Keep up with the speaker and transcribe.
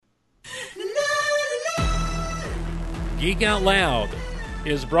Geek Out Loud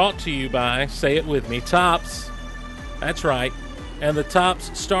is brought to you by, say it with me, Topps. That's right. And the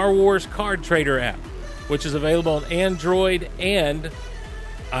Topps Star Wars Card Trader app, which is available on Android and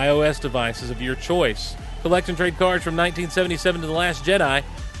iOS devices of your choice. Collect and trade cards from 1977 to The Last Jedi.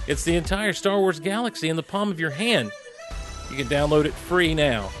 It's the entire Star Wars galaxy in the palm of your hand. You can download it free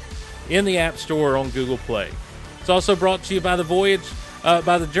now in the App Store or on Google Play. It's also brought to you by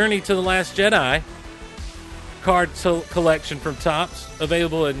by the Journey to The Last Jedi card collection from Topps,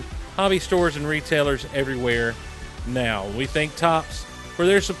 available in hobby stores and retailers everywhere now. We thank Topps for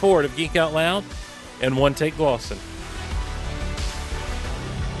their support of Geek Out Loud and One Take Glosson.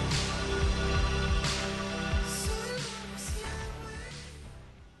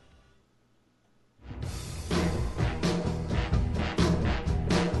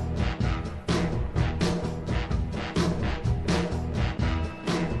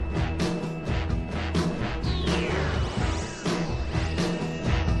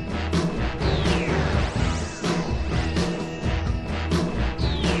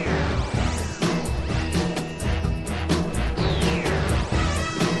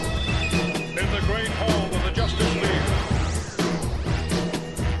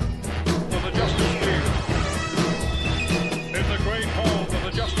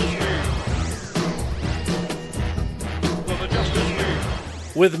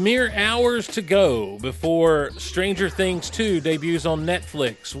 With mere hours to go before Stranger Things 2 debuts on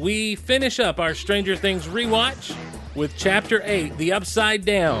Netflix, we finish up our Stranger Things rewatch with Chapter 8, The Upside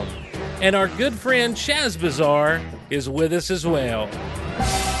Down. And our good friend Shazbazzar is with us as well.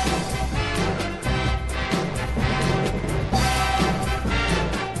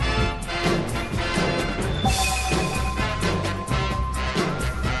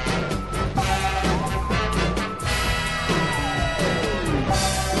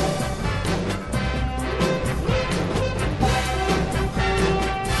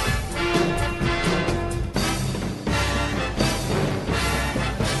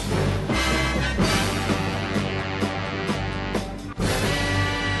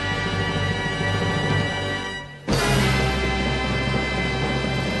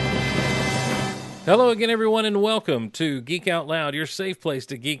 Hello again, everyone, and welcome to Geek Out Loud, your safe place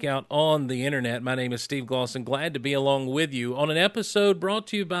to geek out on the internet. My name is Steve Glosson. Glad to be along with you on an episode brought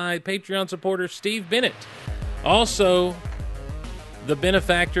to you by Patreon supporter Steve Bennett. Also, the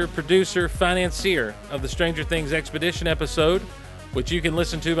benefactor, producer, financier of the Stranger Things Expedition episode, which you can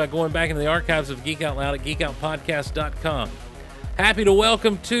listen to by going back into the archives of Geek Out Loud at geekoutpodcast.com. Happy to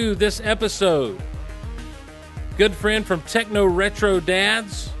welcome to this episode good friend from Techno Retro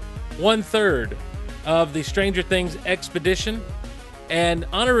Dads, 1/3 of the Stranger Things Expedition, and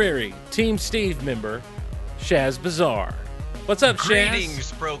honorary Team Steve member, Shazbazzar. What's up, Shaz?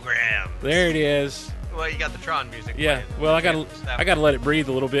 Greetings, program. There it is. Well, you got the Tron music. Yeah. playing. Well, I gotta let it breathe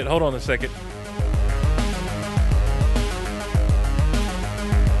a little bit. Hold on a second.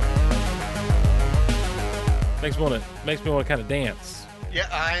 Makes me want to kind of dance. Yeah,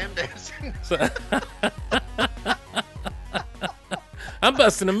 I am dancing. So, I'm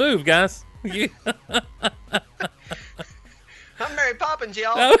busting a move, guys. I'm Mary Poppins,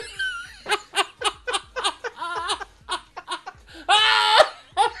 y'all. Oh.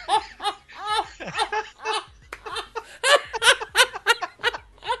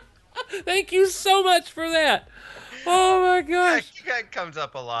 Thank you so much for that. Oh my gosh. That comes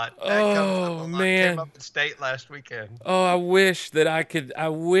up a lot. Man. Came up in state last weekend. Oh, I wish that I kept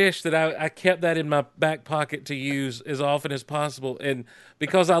that in my back pocket to use as often as possible, and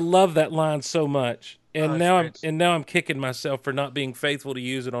because I love that line so much. And now I'm kicking myself for not being faithful to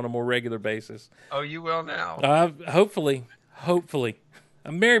use it on a more regular basis. Oh, you will now. Hopefully.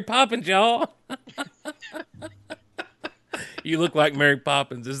 I'm Mary Poppins, y'all. You look like Mary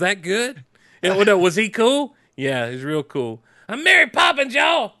Poppins. Is that good? No, was he cool? Yeah, he's real cool. I'm Mary Poppins,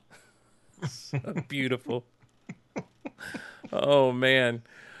 y'all. So beautiful. Oh, man.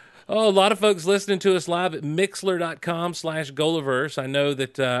 Oh, a lot of folks listening to us live at mixler.com/Golaverse. I know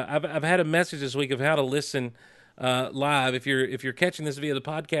that I've had a message this week of how to listen live. If you're catching this via the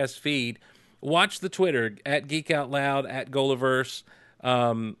podcast feed, watch the Twitter at Geek Out Loud at Golaverse,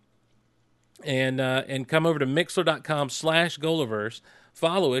 and come over to mixler.com/Golaverse.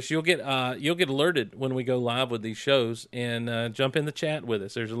 Follow us. You'll get alerted when we go live with these shows, and jump in the chat with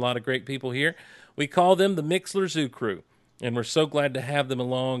us. There's a lot of great people here. We call them the Mixler Zoo Crew, and we're so glad to have them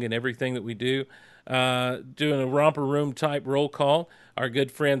along in everything that we do. Doing a romper room type roll call. Our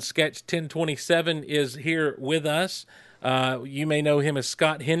good friend Sketch 1027 is here with us. You may know him as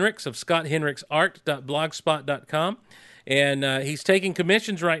Scott Henricks of scotthenricksart.blogspot.com. And he's taking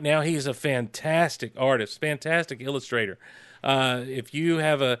commissions right now. He's a fantastic artist, fantastic illustrator. If you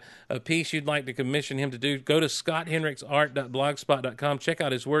have a piece you'd like to commission him to do, go to scotthenricksart.blogspot.com. Check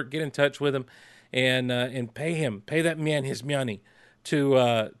out his work. Get in touch with him, and pay him. Pay that man his money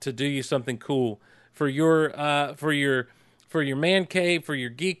to do you something cool for your man cave, for your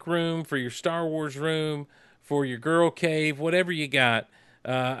geek room, for your Star Wars room, for your girl cave, whatever you got.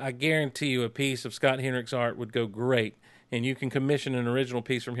 I guarantee you a piece of Scott Henrich's art would go great, and you can commission an original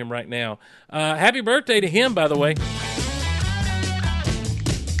piece from him right now. Happy birthday to him, by the way.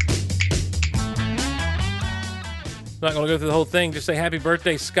 Not going to go through the whole thing. Just say happy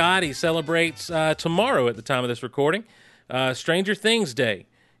birthday, Scott. He celebrates tomorrow at the time of this recording. Stranger Things Day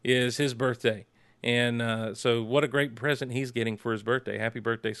is his birthday. And so what a great present he's getting for his birthday. Happy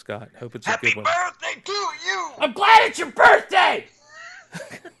birthday, Scott. Hope it's a good one. Happy birthday to you! I'm glad it's your birthday!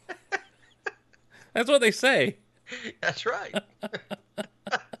 That's what they say. That's right.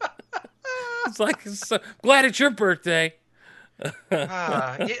 It's like, glad it's your birthday.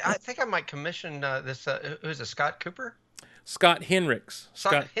 I think I might commission this. Who's it, Scott Cooper? Scott Henrichs.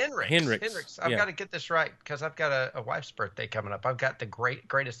 Scott Henrichs. Henrichs. I've got to get this right because I've got a wife's birthday coming up. I've got the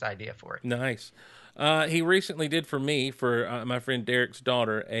greatest idea for it. Nice. He recently did for me, for my friend Derek's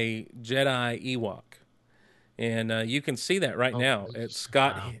daughter, a Jedi Ewok. And you can see that right now at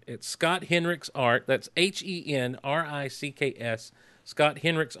Scott. Wow. It's Scott Henrichs Art. That's HENRICKS.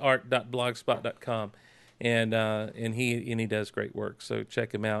 ScottHenrichsArt.blogspot.com. And he does great work, so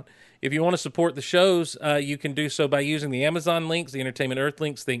check him out. If you want to support the shows, you can do so by using the Amazon links, the Entertainment Earth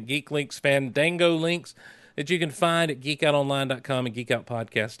links, Think Geek links, Fandango links that you can find at geekoutonline.com and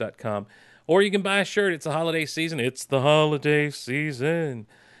geekoutpodcast.com. Or you can buy a shirt. It's the holiday season. It's the holiday season.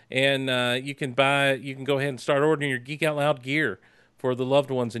 And you can go ahead and start ordering your Geek Out Loud gear for the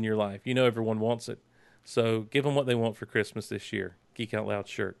loved ones in your life. You know everyone wants it. So give them what they want for Christmas this year. Geek Out Loud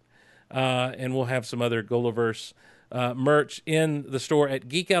shirt. And we'll have some other Golaverse merch in the store at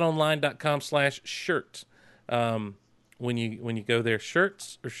geekoutonline.com/shirt. When you go there,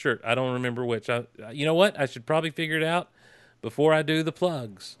 shirts or shirt, I don't remember which. You know what? I should probably figure it out before I do the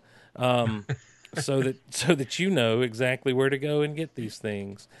plugs, so that you know exactly where to go and get these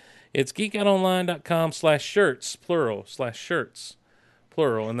things. It's geekoutonline.com/shirts, /shirts,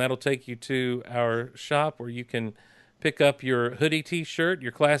 plural, and that'll take you to our shop where you can pick up your hoodie T-shirt,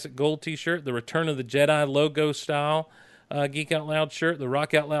 your classic gold T-shirt, the Return of the Jedi logo style Geek Out Loud shirt, the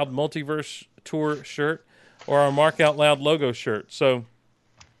Rock Out Loud Multiverse Tour shirt, or our Mark Out Loud logo shirt. So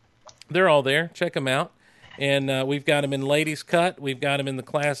they're all there. Check them out. And we've got them in ladies cut. We've got them in the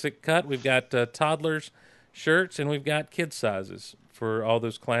classic cut. We've got toddlers shirts, and we've got kid sizes for all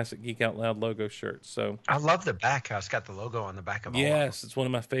those classic Geek Out Loud logo shirts. So I love the back. How it's got the logo on the back of all. Yes, it's one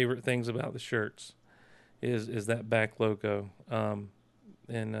of my favorite things about the shirts. Is that back logo. And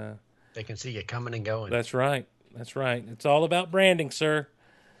they can see you coming and going. That's right. It's all about branding, sir.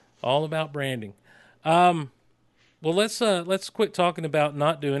 All about branding. Well, let's quit talking about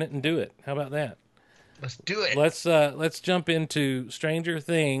not doing it and do it. How about that? Let's do it. Let's jump into Stranger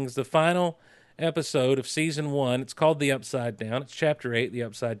Things, the final episode of season 1. It's called The Upside Down. It's chapter 8, The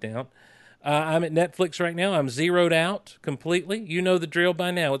Upside Down. I'm at Netflix right now. I'm zeroed out completely. You know the drill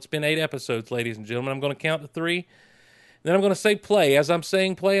by now. It's been 8 episodes, ladies and gentlemen. I'm going to count to 3. Then I'm going to say play. As I'm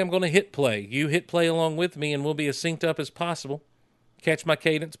saying play, I'm going to hit play. You hit play along with me, and we'll be as synced up as possible. Catch my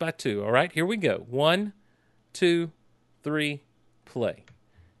cadence by 2. All right, here we go. 1, 2, 3, play.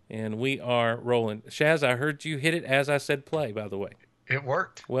 And we are rolling. Shaz, I heard you hit it as I said play, by the way. It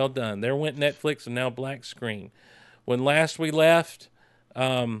worked. Well done. There went Netflix, and now black screen. When last we left,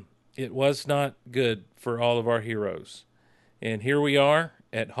 it was not good for all of our heroes. And here we are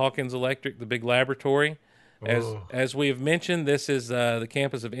at Hawkins Electric, the big laboratory. As we have mentioned, this is the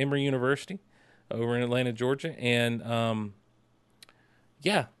campus of Emory University over in Atlanta, Georgia. And,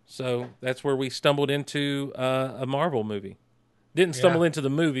 so that's where we stumbled into a Marvel movie. Didn't stumble into the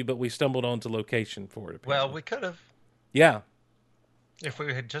movie, but we stumbled onto location for it. Apparently. Well, we could have. Yeah. If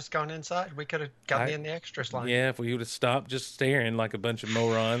we had just gone inside, we could have gotten in the extras line. Yeah, if we would have stopped just staring like a bunch of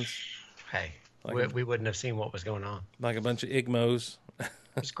morons. Hey, we wouldn't have seen what was going on. Like a bunch of igmos.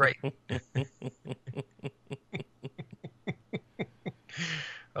 It's great.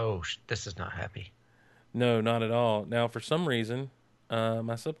 Oh, this is not happy. No, not at all. Now, for some reason,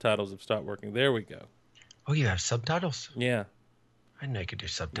 my subtitles have stopped working. There we go. Oh, you have subtitles? Yeah. I didn't know you could do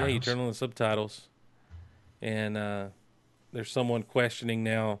subtitles. Yeah, you turn on the subtitles. And there's someone questioning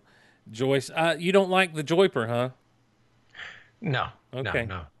now. Joyce, you don't like the Joyper, huh? No. Okay.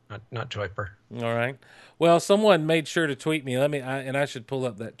 No. not Joyper. All right. Well, someone made sure to tweet me. I should pull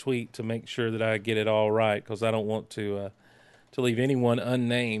up that tweet to make sure that I get it all right, because I don't want to leave anyone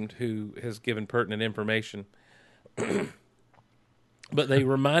unnamed who has given pertinent information. But they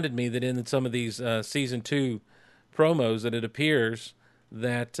reminded me that in some of these season 2 promos that it appears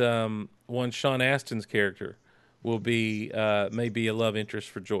that one Sean Astin's character will be maybe a love interest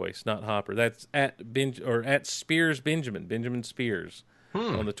for Joyce, not Hopper. That's at Spears Benjamin Spears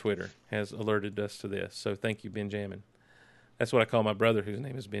on the Twitter has alerted us to this. So thank you, Benjamin. That's what I call my brother, whose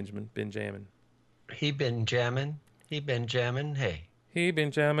name is Benjamin. He been jamming. Hey. He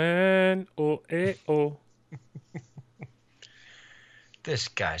been jamming. Oh, oh. This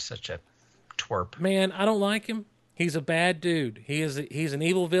guy's such a twerp. Man, I don't like him. He's a bad dude. He's an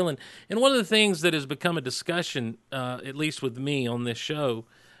evil villain. And one of the things that has become a discussion, at least with me on this show,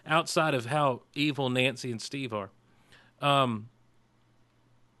 outside of how evil Nancy and Steve are,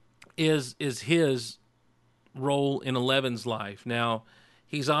 is his role in Eleven's life. Now,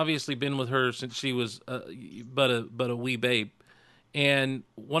 he's obviously been with her since she was but a wee babe. And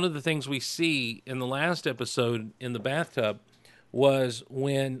one of the things we see in the last episode in the bathtub was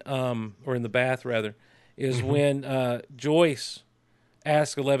when, or in the bath rather, is when Joyce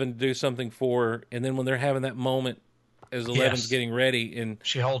asked Eleven to do something for her, and then when they're having that moment as Eleven's getting ready, and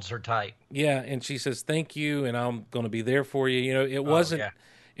she holds her tight. Yeah, and she says, "Thank you, and I'm going to be there for you." You know, it wasn't,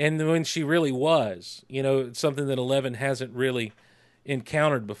 and when she really was, you know, it's something that Eleven hasn't really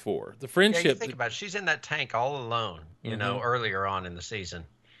encountered before. The friendship. Yeah, you think about it. She's in that tank all alone. You know, earlier on in the season.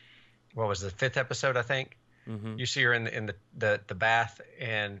 What was the 5th episode? I think. You see her in the bath,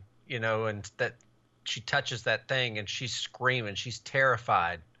 and you know, and that she touches that thing, and she's screaming, she's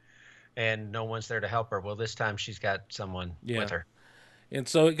terrified, and no one's there to help her. Well, this time she's got someone with her, and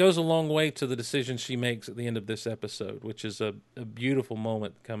so it goes a long way to the decision she makes at the end of this episode, which is a beautiful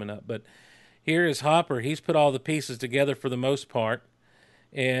moment coming up. But here is Hopper. He's put all the pieces together for the most part,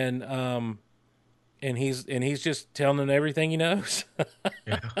 and he's just telling them everything he knows.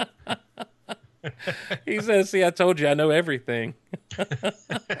 He says, "See, I told you I know everything."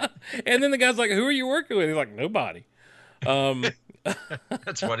 And then the guy's like, "Who are you working with?" He's like, "Nobody."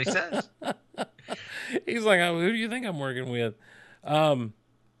 That's what he says. He's like, "Who do you think I'm working with?" But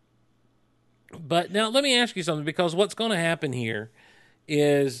now let me ask you something, because what's going to happen here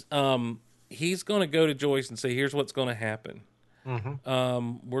is he's going to go to Joyce and say, "Here's what's going to happen.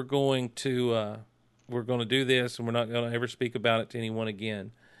 We're going to do this, and we're not going to ever speak about it to anyone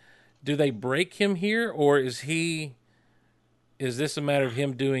again." Do they break him here, or is this a matter of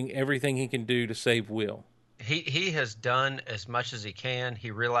him doing everything he can do to save Will? He has done as much as he can. He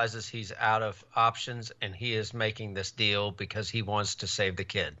realizes he's out of options, and he is making this deal because he wants to save the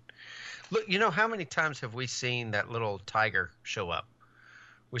kid. Look, you know, how many times have we seen that little tiger show up?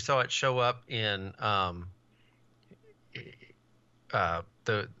 We saw it show up in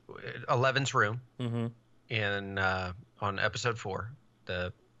the Eleven's room in on episode 4,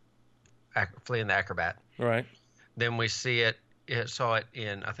 the Flea and the Acrobat. Right. Then we see saw it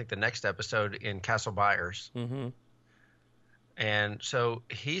in, I think, the next episode in Castle Byers. And so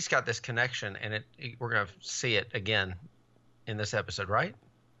he's got this connection, and we're going to see it again in this episode, right?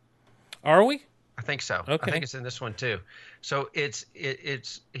 Are we? I think so. Okay. I think it's in this one too. So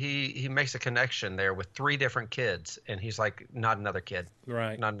he makes a connection there with 3 different kids, and he's like, not another kid.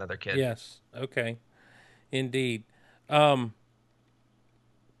 Right. Not another kid. Yes. Okay. Indeed.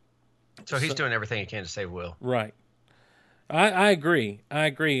 So he's doing everything he can to save Will. Right. I agree.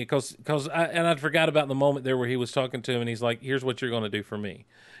 Because I forgot about the moment there where he was talking to him, and he's like, "Here's what you're going to do for me."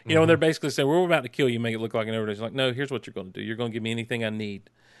 You know, and they're basically saying, "We're about to kill you, make it look like an overdose." He's like, "No, here's what you're going to do. You're going to give me anything I need,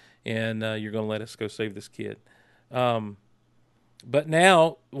 and you're going to let us go save this kid." But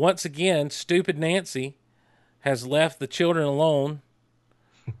now, once again, stupid Nancy has left the children alone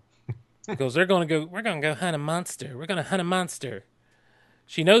because we're going to go hunt a monster. We're going to hunt a monster.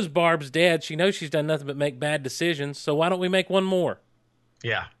 She knows Barb's dead. She knows she's done nothing but make bad decisions. So why don't we make one more?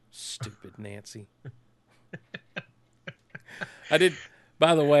 Yeah. Stupid Nancy. I did.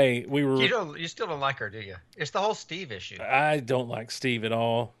 By the way, You still don't like her, do you? It's the whole Steve issue. I don't like Steve at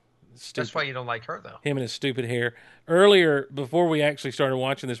all. Stupid. That's why you don't like her, though. Him and his stupid hair. Earlier, before we actually started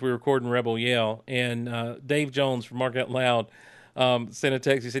watching this, we were recording Rebel Yell, and Dave Jones from Mark Out Loud sent a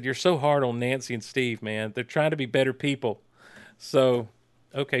text. He said, "You're so hard on Nancy and Steve, man. They're trying to be better people." So,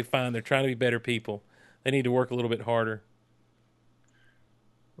 okay, fine. They're trying to be better people. They need to work a little bit harder.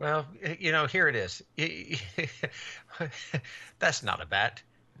 Well, you know, here it is. That's not a bat.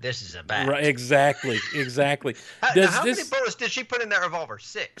 This is a bat. Right, exactly. How many bullets did she put in that revolver?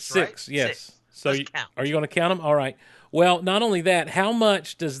 6, right? 6, yes. 6. So are you going to count them? All right. Well, not only that, how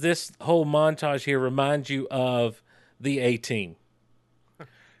much does this whole montage here remind you of the A-Team?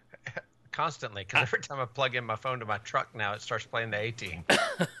 Constantly, because every time I plug in my phone to my truck now, it starts playing the A-Team.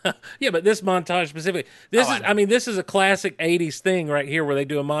 Yeah, but this montage specifically, this is a classic 80s thing right here where they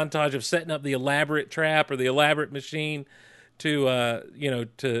do a montage of setting up the elaborate trap or the elaborate machine to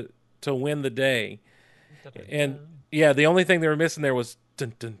to win the day. And yeah, the only thing they were missing there was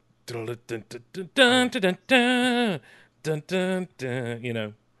dun dun dun dun dun dun dun dun dun dun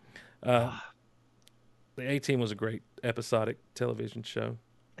dun. The A-Team was a great episodic television show.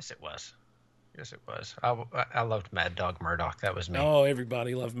 Yes, it was. Yes, it was. I loved Mad Dog Murdoch. That was me. Oh,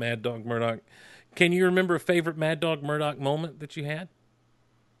 everybody loved Mad Dog Murdoch. Can you remember a favorite Mad Dog Murdoch moment that you had?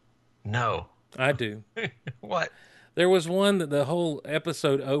 No. I do. What? There was one that the whole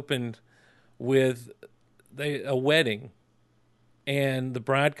episode opened with a wedding, and the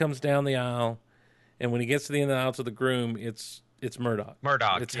bride comes down the aisle, and when he gets to the end of the aisle to the groom, it's Murdoch.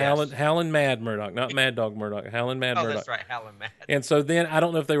 It's yes. Howlin' Mad Murdoch, not Mad Dog Murdoch. Howlin' Mad Murdoch. Oh, that's right, Howlin' Mad. And so then, I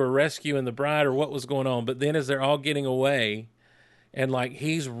don't know if they were rescuing the bride or what was going on, but then as they're all getting away, and like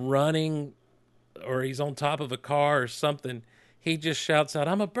he's running, or he's on top of a car or something, he just shouts out,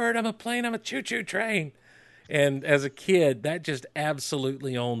 "I'm a bird, I'm a plane, I'm a choo-choo train." And as a kid, that just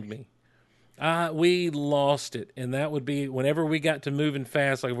absolutely owned me. We lost it, and that would be whenever we got to moving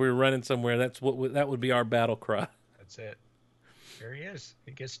fast, like we were running somewhere. That would be our battle cry. That's it. There he is.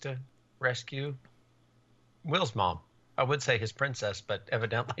 He gets to rescue Will's mom. I would say his princess, but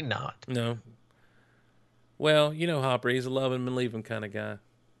evidently not. No. Well, you know Hopper. He's a love him and leave him kind of guy.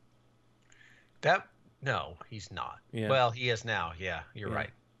 No, he's not. Yeah. Well, he is now. Yeah, you're right.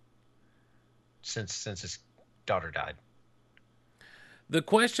 Since his daughter died. The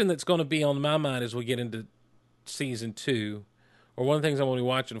question that's going to be on my mind as we get into season 2, or one of the things I'm going to be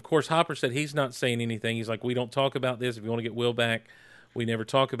watching, of course, Hopper said he's not saying anything. He's like, we don't talk about this. If you want to get Will back, we never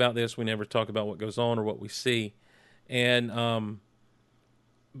talk about this. We never talk about what goes on or what we see. And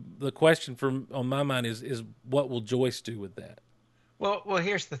the question on my mind is what will Joyce do with that? Well,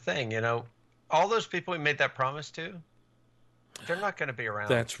 here's the thing. All those people we made that promise to, they're not going to be around.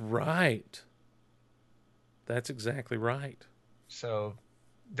 That's right. That's exactly right. So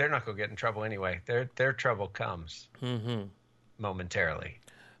they're not going to get in trouble anyway. Their trouble comes momentarily.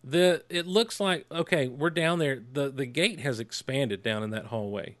 It looks like, okay, we're down there. The gate has expanded down in that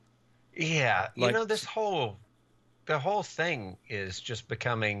hallway. Yeah. The whole thing is just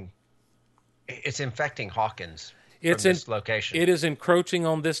becoming, it's infecting Hawkins from this location. It is encroaching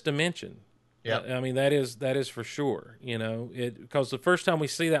on this dimension. Yeah. I mean, that is for sure, because the first time we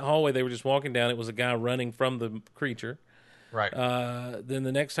see that hallway, they were just walking down. It was a guy running from the creature. Right. Then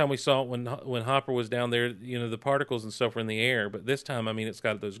the next time we saw it when Hopper was down there, the particles and stuff were in the air. But this time, I mean, it's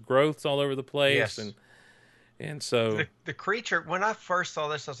got those growths all over the place. Yes. And so the creature, when I first saw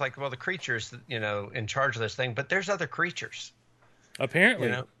this, I was like, well, the creature's, in charge of this thing. But there's other creatures.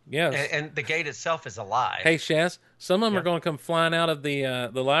 Apparently. Yes. And the gate itself is alive. Hey, Shaz, some of them are going to come flying out of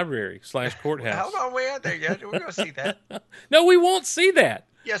the library / courthouse. Hold on, we ain't there yet. We're going to see that. No, we won't see that.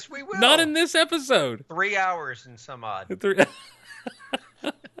 Yes, we will. Not in this episode. 3 hours and some odd.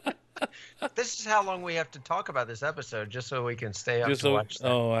 This is how long we have to talk about this episode just so we can stay up to watch that.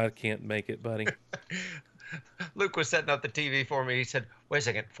 Oh, I can't make it, buddy. Luke was setting up the TV for me. He said, wait a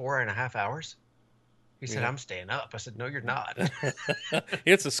second, 4.5 hours? He said, I'm staying up. I said, no, you're not.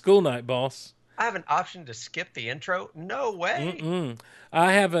 It's a school night, boss. I have an option to skip the intro? No way. Mm-mm.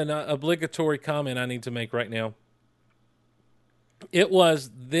 I have an obligatory comment I need to make right now. It was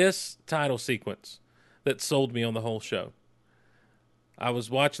this title sequence that sold me on the whole show. I was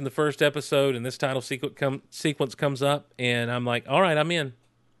watching the first episode, and this title sequence comes up, and I'm like, all right, I'm in.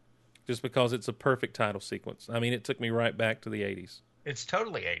 Just because it's a perfect title sequence. I mean, it took me right back to the 80s. It's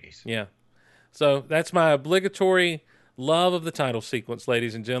totally 80s. Yeah. So that's my obligatory love of the title sequence,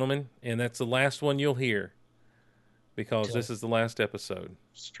 ladies and gentlemen, and that's the last one you'll hear because this is the last episode.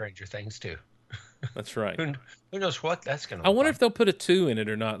 Stranger Things too. That's right. Who knows what that's going to I wonder if they'll put a 2 in it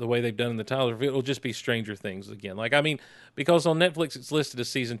or not, the way they've done in the title, or if it'll just be Stranger Things again. Like, I mean, because on Netflix it's listed as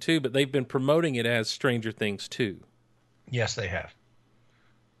season 2, but they've been promoting it as Stranger Things 2. Yes, they have.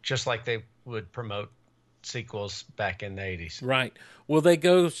 Just like they would promote sequels back in the 80s. Right. Will they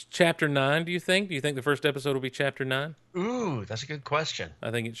go chapter 9, do you think? Do you think the first episode will be chapter 9? Ooh, that's a good question. I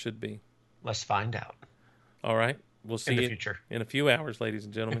think it should be. Let's find out. All right. We'll see you in a few hours, ladies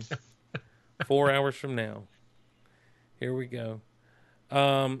and gentlemen. 4 hours from now. Here we go.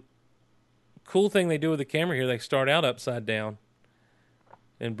 Cool thing they do with the camera here, they start out upside down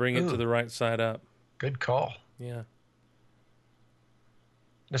and bring it to the right side up. Good call. Yeah.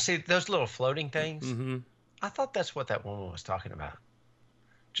 Now, see, those little floating things, Mm-hmm. I thought that's what that woman was talking about.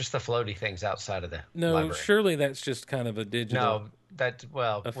 Just the floaty things outside of the No, library. surely that's just kind of a digital No,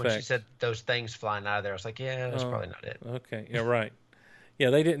 well, when she effect. said those things flying out of there, I was like, yeah, that's Oh, probably not it. okay. Yeah, right. Yeah,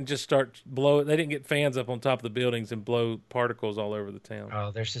 they didn't just start blow. They didn't get fans up on top of the buildings and blow particles all over the town.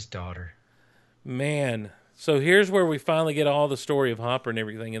 Oh, there's his daughter. Man, so here's where we finally get all the story of Hopper and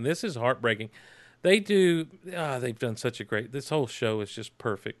everything, and this is heartbreaking. They've done such a great. This whole show is just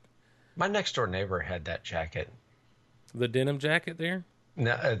perfect. My next door neighbor had that jacket. The denim jacket there.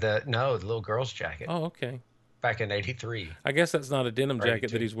 No, the little girl's jacket Oh, okay. back in '83 I guess that's not a denim or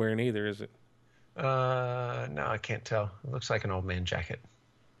jacket that '82. he's wearing either, is it? No, I can't tell. It looks like an old man jacket.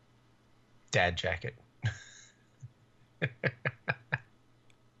 Dad jacket.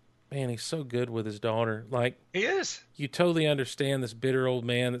 Man, he's so good with his daughter. Like, He is. you totally understand this bitter old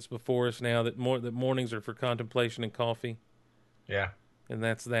man that's before us now. That mornings are for contemplation and coffee, Yeah. and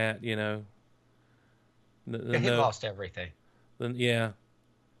that's that. You know. Yeah, he lost everything. Yeah.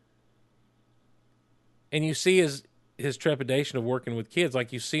 And you see his trepidation of working with kids.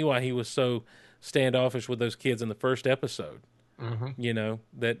 Like, you see why he was so standoffish with those kids in the first episode. Mm-hmm. You know,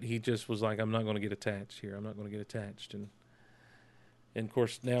 that he just was like, I'm not going to get attached here. I'm not going to get attached. And of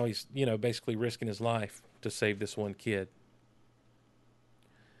course, now he's, basically risking his life to save this one kid.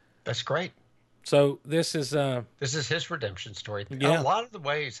 That's great. So this is his redemption story. Yeah. A lot of the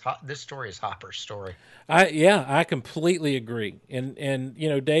ways, this story is Hopper's story. I completely agree.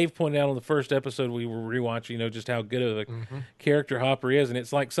 And Dave pointed out on the first episode we were rewatching, just how good of a character Hopper is, and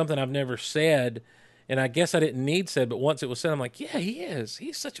it's like something I've never said, and I guess I didn't need said, but once it was said, I'm like, yeah, he is.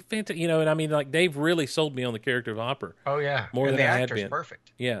 He's such a fantastic, and I mean, like, Dave really sold me on the character of Hopper. Oh yeah, More and than the I had actor's been.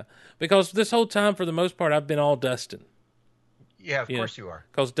 perfect. Yeah, because this whole time, for the most part, I've been all Dustin. Yeah, of course you are.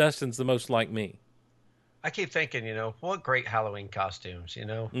 Because Dustin's the most like me. I keep thinking, what great Halloween costumes.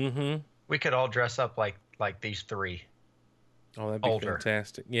 Mm-hmm. We could all dress up like these three. Oh, that'd be Older.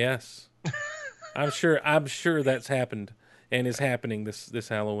 fantastic. Yes, I'm sure that's happened and is happening this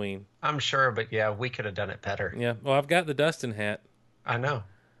Halloween. I'm sure, but yeah, we could have done it better. Yeah. Well, I've got the Dustin hat, I know.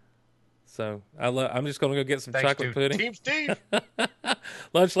 so I'm just going to go get some Thanks chocolate to pudding. Team Steve.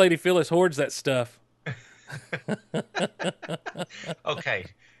 Lunch Lady Phyllis hoards that stuff. Okay,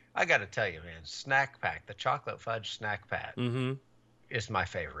 I got to tell you, man, Snack Pack, the chocolate fudge snack pack, is my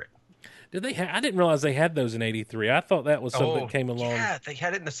favorite. Did they? I didn't realize they had those in '83. I thought that was something that came along. Yeah, they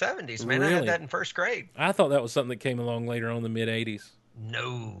had it in the '70s, man. I Really? had that in first grade. I thought that was something that came along later on in the mid '80s.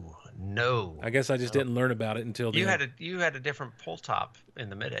 No. I guess I just didn't learn about it until then. You had a different pull top in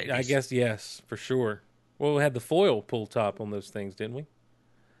the mid '80s. I guess yes, for sure. Well, we had the foil pull top on those things, didn't we?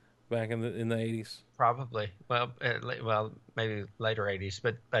 Back in the '80s. Probably. Well, maybe later '80s,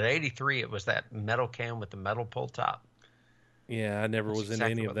 but '83 it was that metal can with the metal pull top. Yeah, I never was into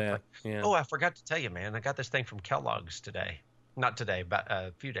any of that. Yeah. Oh, I forgot to tell you, man. I got this thing from Kellogg's today. Not today, but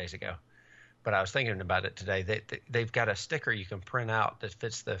a few days ago. But I was thinking about it today. They've got a sticker you can print out that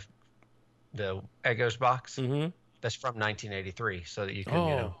fits the Eggos box. Mm-hmm. That's from 1983, so that you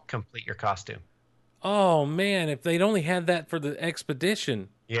can complete your costume. Oh man, if they'd only had that for the expedition.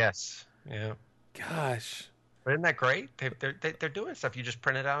 Yes. Yeah. Gosh. But isn't that great? They're doing stuff. You just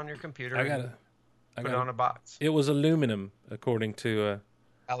print it out on your computer. Put it on a box. It was aluminum, according to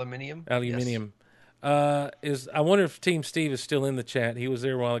Aluminium. Aluminium. Yes. I wonder if Team Steve is still in the chat. He was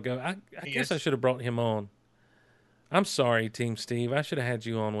there a while ago. I guess I should have brought him on. I'm sorry, Team Steve. I should have had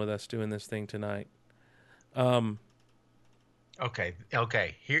you on with us doing this thing tonight. Okay.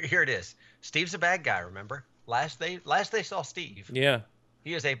 Here it is. Steve's a bad guy. Remember, last they saw Steve. Yeah.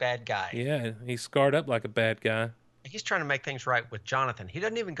 He is a bad guy. Yeah, he's scarred up like a bad guy. He's trying to make things right with Jonathan. He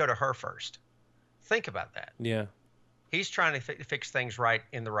doesn't even go to her first. Think about that. Yeah. He's trying to fix things right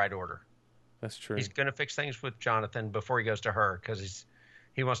in the right order. That's true. He's going to fix things with Jonathan before he goes to her because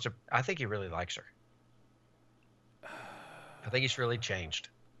he wants to. I think he really likes her. I think he's really changed.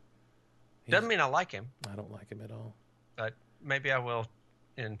 Doesn't mean I like him. I don't like him at all. But maybe I will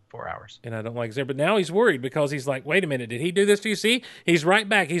in 4 hours. And I don't like his hair. But now he's worried because he's like, wait a minute, did he do this to you? See? He's right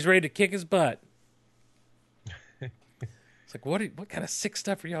back. He's ready to kick his butt. It's like, what kind of sick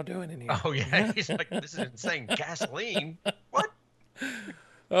stuff are y'all doing in here? Oh, yeah. He's like, this is insane. Gasoline? What?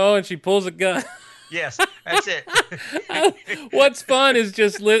 Oh, and she pulls a gun. Yes, that's it. What's fun is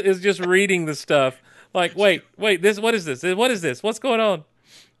just reading the stuff. Like, wait, what is this? What is this? What's going on?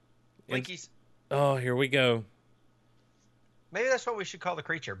 Blinkies. Oh, here we go. Maybe that's what we should call the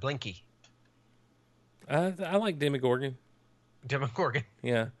creature, Blinky. I like Demogorgon. Demogorgon.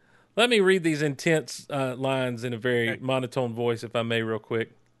 Yeah. Let me read these intense lines in a very monotone voice, if I may, real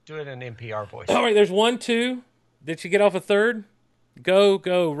quick. Do it in NPR voice. All right, there's 1, 2. Did she get off a third?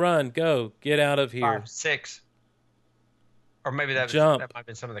 Go, run, go. Get out of here. 5, 6. Or maybe that Jump. might have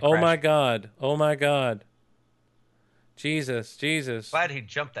been some of the Oh, crash. my God. Jesus. Glad he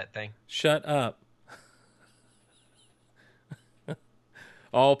jumped that thing. Shut up.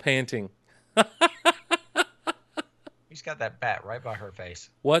 All panting. He's got that bat right by her face.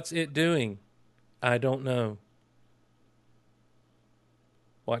 What's it doing? I don't know.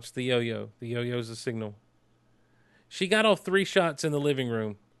 Watch the yo-yo. The yo-yo's a signal. She got all 3 shots in the living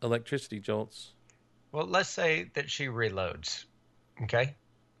room. Electricity jolts. Well, let's say that she reloads. Okay?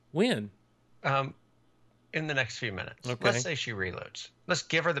 When? In the next few minutes. Okay. Let's say she reloads. Let's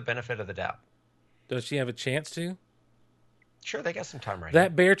give her the benefit of the doubt. Does she have a chance to? Sure, they got some time right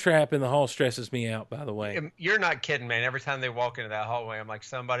That bear trap in the hall stresses me out, by the way. You're not kidding, man. Every time they walk into that hallway, I'm like,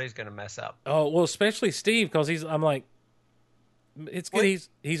 somebody's going to mess up. Oh, well, especially Steve, because I'm like, it's good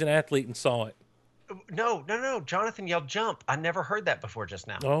he's an athlete and saw it. No. Jonathan yelled jump. I never heard that before just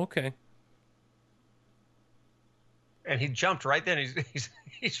now. Oh, okay. And he jumped right then.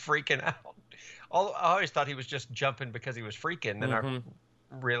 He's freaking out. I always thought he was just jumping because he was freaking. Then I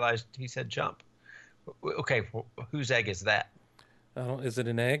realized he said jump. Okay, whose egg is that? Is it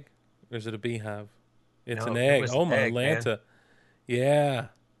an egg or is it a beehive? It's No, an it egg. was Oh, an my egg, Lanta. man. Yeah.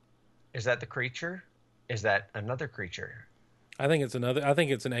 Is that the creature? Is that another creature? I think it's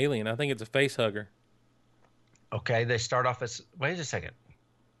an alien. I think it's a face hugger. Okay, they start off as... Wait a second.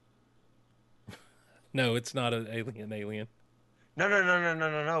 No, it's not an alien.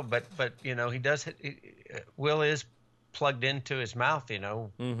 No. But he does... Will is plugged into his mouth,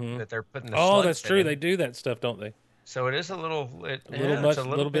 that they're putting the slugs that's true. in. They do that stuff, don't they? So it is a little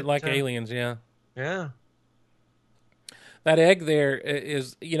bit like aliens, yeah. Yeah. That egg there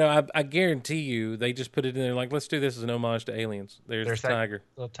is, I guarantee you they just put it in there like, let's do this as an homage to aliens. There's the tiger.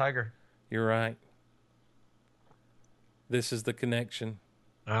 Little tiger. You're right. This is the connection.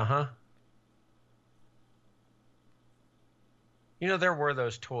 Uh-huh. There were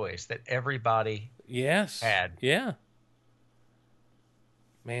those toys that everybody had. Yeah.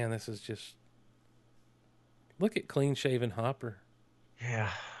 Man, this is just... Look at clean-shaven Hopper. Yeah.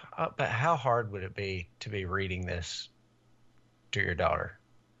 But how hard would it be to be reading this to your daughter?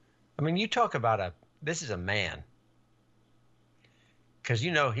 I mean, you talk about this is a man. Because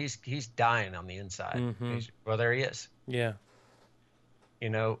he's dying on the inside. Mm-hmm. Well, there he is. Yeah.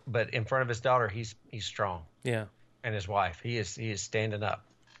 But in front of his daughter, he's strong. Yeah. And his wife, he is standing up.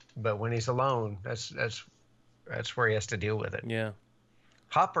 But when he's alone, that's where he has to deal with it. Yeah.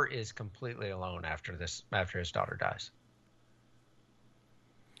 Hopper is completely alone after his daughter dies.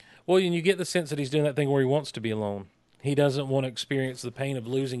 Well, and you get the sense that he's doing that thing where he wants to be alone. He doesn't want to experience the pain of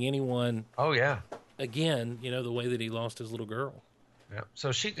losing anyone. Oh yeah. Again, the way that he lost his little girl. Yeah.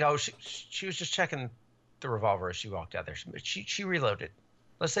 So she was just checking the revolver as she walked out there. She reloaded.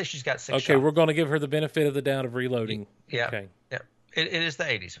 Let's say she's got 6 shots. Okay, we're going to give her the benefit of the doubt of reloading. Yeah. Okay. Yeah. It is the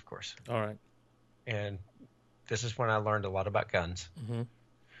 80s, of course. All right. And this is when I learned a lot about guns. Mm-hmm.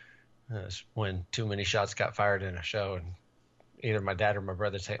 It's when too many shots got fired in a show, and either my dad or my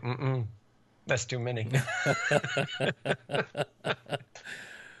brother say, that's too many.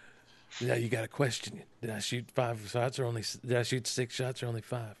 Yeah, you got to question it. Did I shoot 5 shots or did I shoot 6 shots or only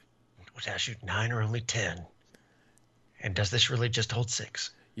 5? Did I shoot 9 or only 10? And does this really just hold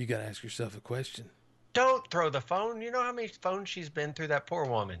 6? You got to ask yourself a question. Don't throw the phone. You know how many phones she's been through, that poor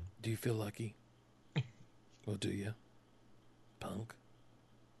woman. Do you feel lucky? Well, do you? Punk.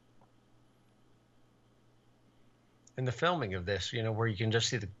 In the filming of this, where you can just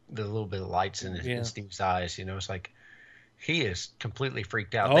see the little bit of lights in Steve's eyes, it's like he is completely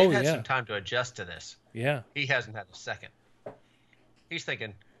freaked out. They've had some time to adjust to this. Yeah. He hasn't had a second. He's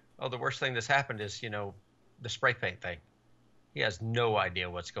thinking, the worst thing that's happened is, the spray paint thing. He has no idea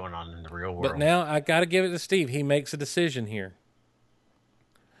what's going on in the real world. But now I got to give it to Steve. He makes a decision here.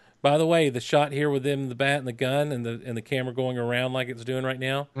 By the way, the shot here with them, the bat and the gun and the camera going around like it's doing right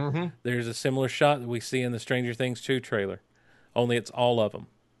now, there's a similar shot that we see in the Stranger Things 2 trailer. Only it's all of them.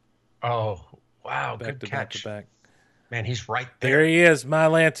 Oh, wow. Back Good to catch. back. Man, he's right there. There he is, my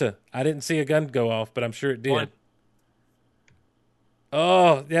Lanta. I didn't see a gun go off, but I'm sure it did. One.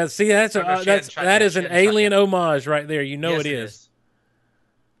 Oh, yeah, see, that is an alien homage right there. Yes, it is.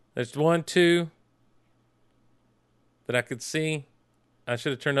 There's 1, 2 that I could see. I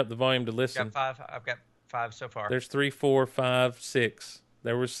should have turned up the volume to listen. I've got 5 so far. There's 3, 4, 5, 6.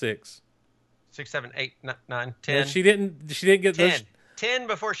 There were 6. 6, 7, 8, 9, 10. And she didn't get 10. those. 10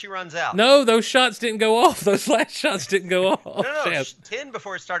 before she runs out. No, those shots didn't go off. Those last shots didn't go off. No, 10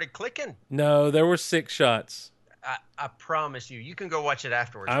 before it started clicking. No, there were 6 shots. I promise you, you can go watch it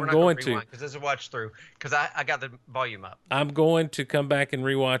afterwards. I'm We're not going to to because this is a watch through. Because I got the volume up. I'm going to come back and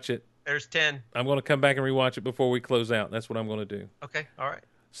rewatch it. There's 10. I'm going to come back and rewatch it before we close out. That's what I'm going to do. Okay, all right.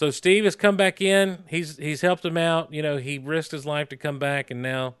 So Steve has come back in. He's helped him out. You know, he risked his life to come back, and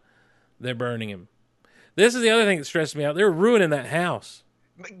now they're burning him. This is the other thing that stressed me out. They're ruining that house.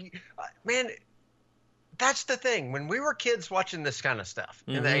 Man, that's the thing. When we were kids watching this kind of stuff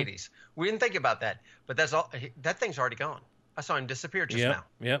in the 80s, we didn't think about that. But that's all. That thing's already gone. I saw him disappear just now.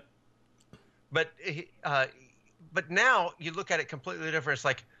 Yep. But now you look at it completely different. It's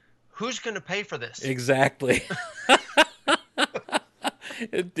like, who's going to pay for this? Exactly.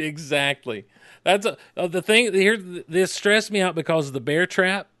 Exactly. That's the thing. Here, this stressed me out because of the bear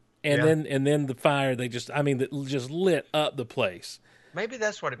trap, and then the fire. That just lit up the place. Maybe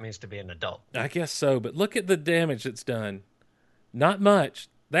that's what it means to be an adult. I guess so. But look at the damage that's done. Not much.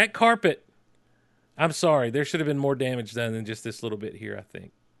 That carpet. I'm sorry. There should have been more damage done than just this little bit here, I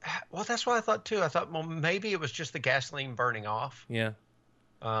think. Well, that's what I thought too. I thought, well, maybe it was just the gasoline burning off. Yeah.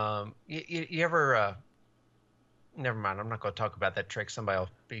 You ever? Never mind. I'm not going to talk about that trick. Somebody will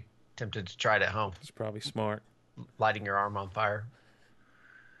be tempted to try it at home. It's probably smart. Lighting your arm on fire.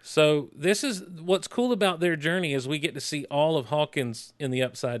 So this is what's cool about their journey is we get to see all of Hawkins in the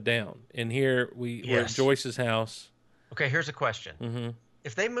Upside Down, and here we're at Joyce's house. Okay, here's a question. Mm-hmm.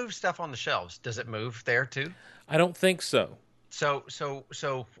 If they move stuff on the shelves, does it move there too? I don't think so. So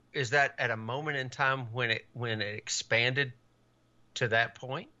is that at a moment in time when it expanded to that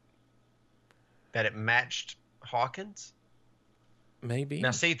point that it matched Hawkins? Maybe.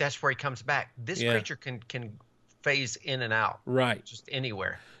 Now see, that's where he comes back. This creature can phase in and out, right? Just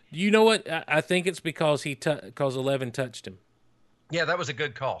anywhere. You know what? I think it's because because 11 touched him. Yeah, that was a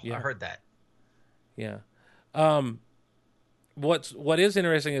good call. Yeah. I heard that. Yeah. What is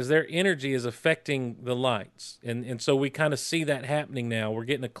interesting is their energy is affecting the lights, and so we kind of see that happening now. We're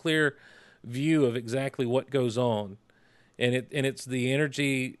getting a clear view of exactly what goes on, and it's the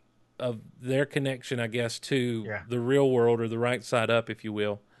energy of their connection, I guess, to the real world, or the right side up, if you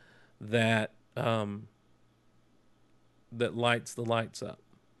will, that that lights the lights up.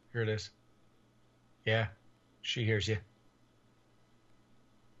 Here it is. Yeah, she hears you.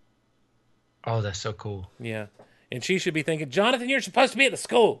 Oh, that's so cool. Yeah. And she should be thinking, Jonathan, you're supposed to be at the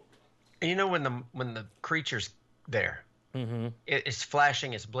school. And you know, when the creature's there, it's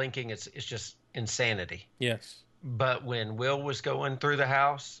flashing, it's blinking, it's just insanity. Yes. But when Will was going through the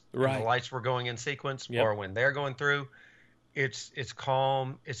house, and the lights were going in sequence, or when they're going through, it's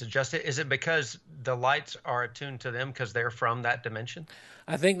calm, it's adjusted. Is it because the lights are attuned to them because they're from that dimension?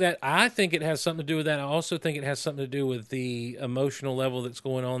 I think it has something to do with that. I also think it has something to do with the emotional level that's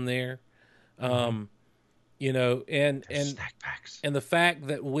going on there. You know, and snack packs. And the fact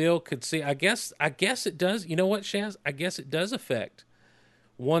that Will could see, I guess it does. You know what, Shaz? I guess it does affect.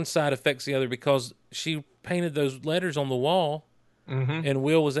 One side affects the other because she painted those letters on the wall, and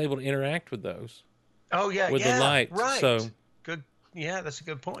Will was able to interact with those. Oh yeah, with the lights. Right. So good. Yeah, that's a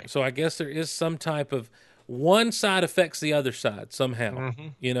good point. So I guess there is some type of one side affects the other side somehow.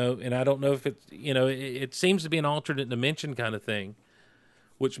 You know, and I don't know if it's it seems to be an alternate dimension kind of thing,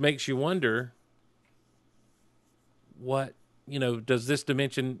 which makes you wonder. What, does this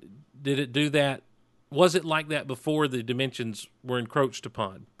dimension, did it do that? Was it like that before the dimensions were encroached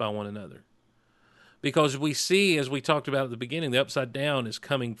upon by one another? Because we see, as we talked about at the beginning, the Upside Down is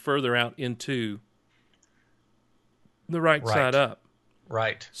coming further out into the right side up.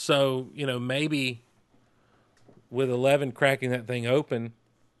 Right. So, maybe with 11 cracking that thing open,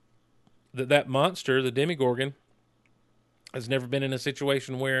 that monster, the Demogorgon, has never been in a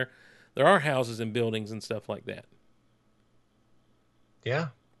situation where there are houses and buildings and stuff like that. Yeah.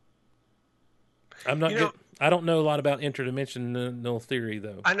 I'm not good. I don't know a lot about interdimensional theory,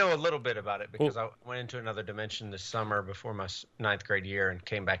 though. I know a little bit about it because I went into another dimension this summer before my 9th grade year and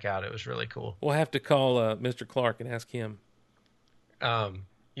came back out. It was really cool. We'll have to call Mr. Clark and ask him.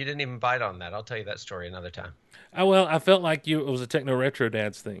 You didn't even bite on that. I'll tell you that story another time. Well, I felt like it was a Techno Retro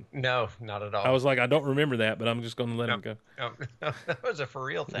Dad's thing. No, not at all. I was like, I don't remember that, but I'm just going to let him go. No, that was a for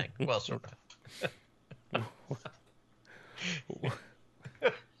real thing. Well, sort of.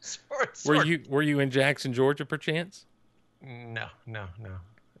 Were you in Jackson, Georgia, perchance? No.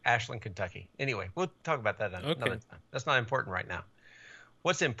 Ashland, Kentucky. Anyway, we'll talk about that another time. That's not important right now.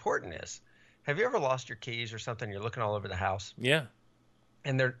 What's important is, have you ever lost your keys or something? You're looking all over the house. Yeah.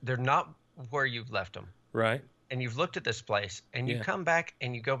 And they're not where you've left them. Right. And you've looked at this place, and you come back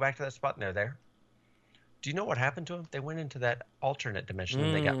and you go back to that spot, and they're there. Do you know what happened to them? They went into that alternate dimension,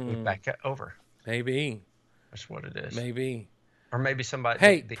 and they got moved back over. Maybe. That's what it is. Maybe. Or maybe somebody.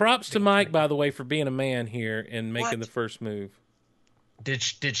 Hey, props to Mike, by the way, for being a man here and making the first move. Did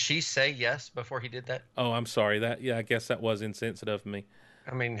she say yes before he did that? Oh, I'm sorry. I guess that was insensitive of me.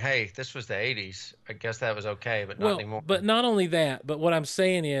 I mean, hey, this was the 80s. I guess that was okay, but not anymore. But not only that, but what I'm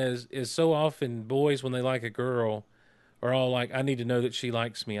saying is so often boys, when they like a girl, are all like, I need to know that she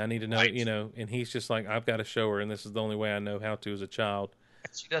likes me. I need to know, Right. you know, and he's just like, I've got to show her, and this is the only way I know how to as a child.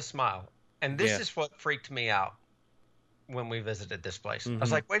 She does smile. And this is what freaked me out when we visited this place. I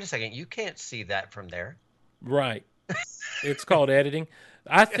was like, wait a second, you can't see that from there. Right. It's called editing.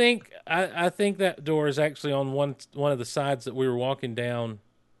 I think that door is actually on one of the sides that we were walking down,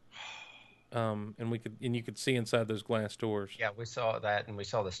 and you could see inside those glass doors. Yeah, we saw that, and we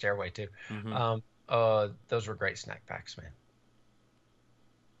saw the stairway too. Those were great snack packs, man.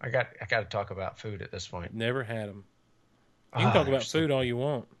 I got to talk about food at this point. Never had them. You can talk about food all you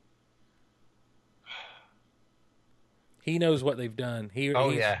want. He knows what they've done.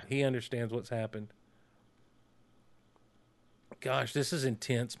 He understands what's happened. Gosh, this is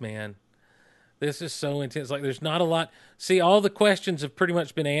intense, man. This is so intense. Like, there's not a lot. See, all the questions have pretty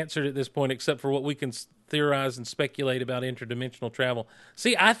much been answered at this point, except for what we can theorize and speculate about interdimensional travel.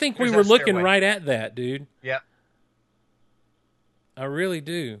 See, I think we were looking right at that, dude. Yeah. I really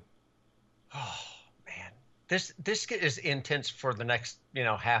do. Oh, man. This is intense for the next,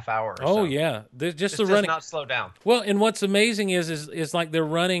 half hour or so. Oh, yeah. This does not slow down. Well, and what's amazing is like they're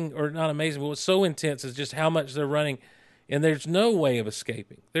running, or not amazing, but what's so intense is just how much they're running. And there's no way of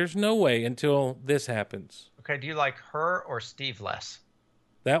escaping. There's no way until this happens. Okay, do you like her or Steve less?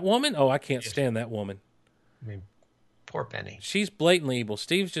 That woman? Oh, I can't stand that woman. I mean, poor Penny. She's blatantly evil.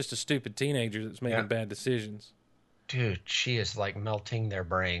 Steve's just a stupid teenager that's making bad decisions. Dude, she is like melting their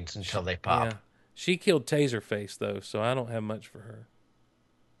brains until they pop. Yeah. She killed Taserface, though, so I don't have much for her.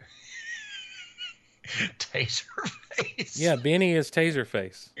 Taserface? Yeah, Benny is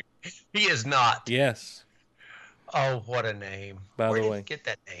Taserface. He is not. Yes. Oh, what a name. Where did you get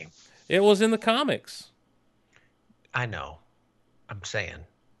that name? It was in the comics. I know. I'm saying.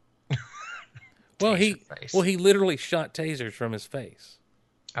 Well, he literally shot tasers from his face.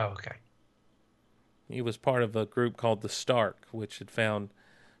 Oh, okay. He was part of a group called the Stark, which had found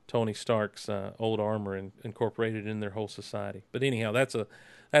Tony Stark's old armor and incorporated in their whole society. But anyhow, that's a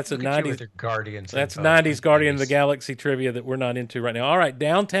 90s Guardians. That's 90s Guardian of the Galaxy trivia that we're not into right now. All right,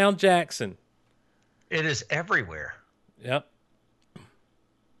 downtown Jackson. It is everywhere. Yep.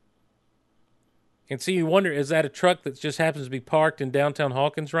 And see, you wonder, is that a truck that just happens to be parked in downtown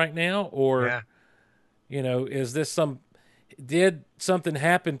Hawkins right now? Or, is this did something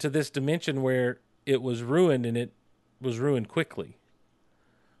happen to this dimension where it was ruined, and it was ruined quickly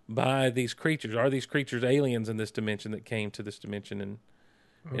by these creatures? Are these creatures aliens in this dimension that came to this dimension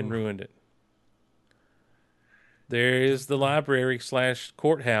and ruined it? There is the library /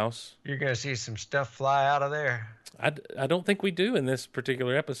 courthouse. You're going to see some stuff fly out of there. I don't think we do in this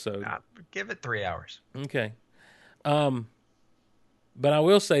particular episode. Give it 3 hours. Okay. But I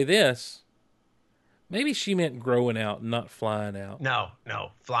will say this. Maybe she meant growing out, not flying out. No,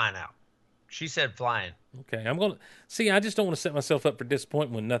 flying out. She said flying. Okay. I just don't want to set myself up for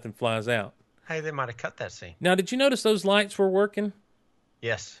disappointment when nothing flies out. Hey, they might have cut that scene. Now, did you notice those lights were working?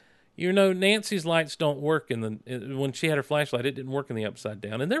 Yes. Nancy's lights don't work when she had her flashlight, it didn't work in the upside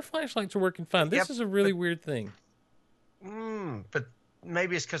down, and their flashlights are working fine. This is a really weird thing. But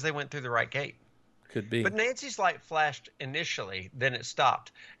maybe it's because they went through the right gate. Could be. But Nancy's light flashed initially, then it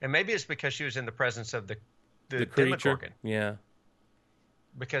stopped, and maybe it's because she was in the presence of the creature. Demogorgon. Yeah.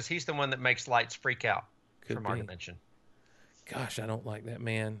 Because he's the one that makes lights freak out from our dimension. Gosh, I don't like that,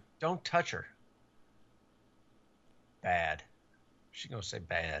 man. Don't touch her. Bad. She's gonna say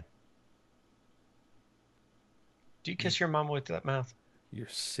bad. Do you kiss your mama with that mouth? You're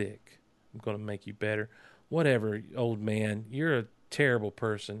sick. I'm going to make you better. Whatever, old man. You're a terrible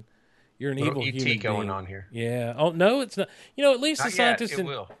person. You're an evil human being. going on here. Yeah. Oh, no, it's not. At least not the scientist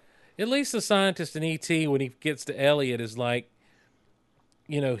At least the scientist in E.T., when he gets to Elliot, is like,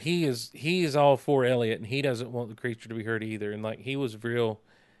 he is all for Elliot, and he doesn't want the creature to be hurt either. And like, he was the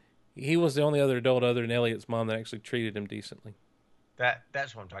only other adult other than Elliot's mom that actually treated him decently.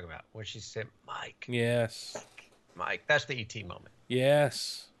 That's what I'm talking about. When she said, Mike. Yes. Mike. That's the E.T. moment.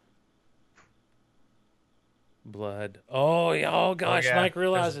 Yes. Blood. Oh, yeah. Oh, gosh. Yeah. Mike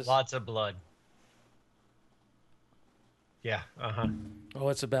realizes. There's lots of blood. Yeah. Uh-huh. Oh,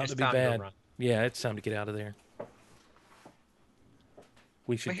 it's about to be bad. Yeah, it's time to get out of there.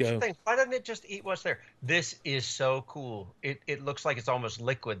 We should go. Here's the thing. Why doesn't it just eat what's there? This is so cool. It looks like it's almost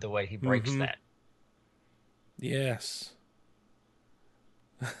liquid the way he breaks that. Yes.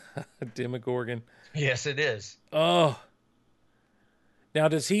 Demogorgon. Yes, it is. Oh. Now,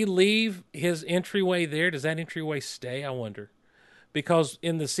 does he leave his entryway there? Does that entryway stay? I wonder. Because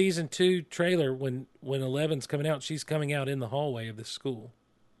in the season 2 trailer, when 11's coming out, she's coming out in the hallway of the school.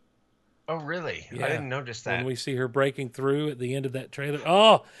 Oh, really? Yeah. I didn't notice that. When we see her breaking through at the end of that trailer.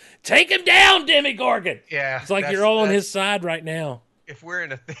 Oh, take him down, Demogorgon! Yeah. It's like you're all on his side right now. If we're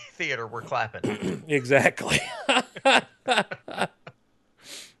in a theater, we're clapping. Exactly.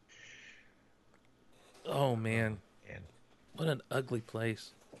 Oh, man. What an ugly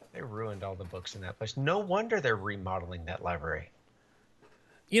place. They ruined all the books in that place. No wonder they're remodeling that library.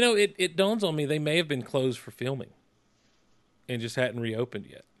 You know, it dawns on me they may have been closed for filming and just hadn't reopened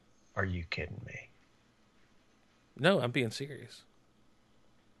yet. Are you kidding me? No, I'm being serious.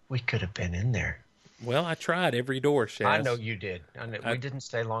 We could have been in there. Well, I tried every door, Shaz. I know you did. We didn't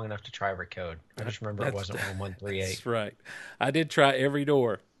stay long enough to try every code. I just remember it wasn't 1138. That's right. I did try every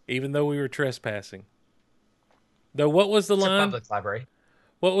door, even though we were trespassing. Though, what was the line? It's a public library.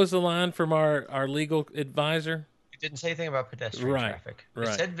 What was the line from our legal advisor? It didn't say anything about pedestrian traffic.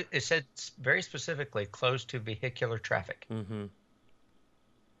 Right. It said very specifically close to vehicular traffic. Mm-hmm.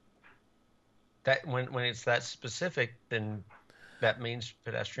 That when it's that specific, then that means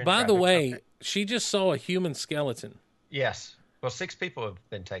pedestrian By traffic. the way, she just saw a human skeleton. Yes. Well, 6 people have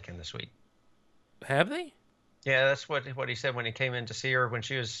been taken this week. Have they? Yeah, that's what he said when he came in to see her when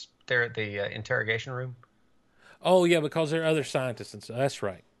she was there at the interrogation room. Oh, yeah, because there are other scientists and stuff. That's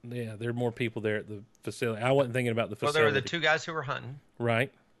right. Yeah, there are more people there at the facility. I wasn't thinking about the facility. Well, there were the 2 guys who were hunting.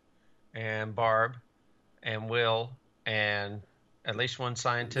 Right. And Barb and Will and at least one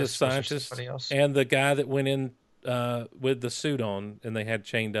scientist. The scientist. Somebody else? And the guy that went in with the suit on and they had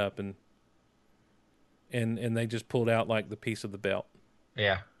chained up and they just pulled out like the piece of the belt.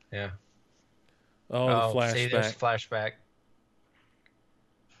 Yeah. Oh, the flashback. See, there's flashback.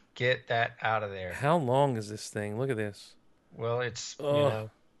 Get that out of there. How long is this thing? Look at this. Well, it's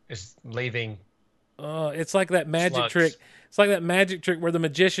it's leaving. It's like that magic slugs. trick. It's like that magic trick where the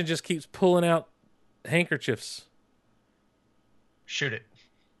magician just keeps pulling out handkerchiefs. Shoot it.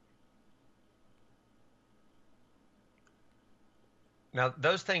 Now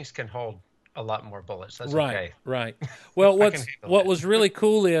those things can hold a lot more bullets. That's okay. Right. Well, what was really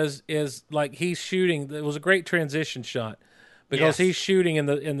cool is like he's shooting. It was a great transition shot. Because he's shooting and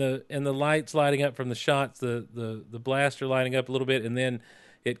the lights lighting up from the shots, the blaster lighting up a little bit, and then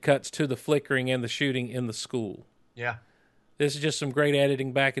it cuts to the flickering and the shooting in the school. Yeah. This is just some great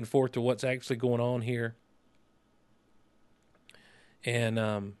editing back and forth to what's actually going on here. And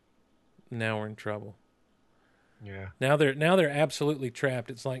now we're in trouble. Yeah. Now they're absolutely trapped.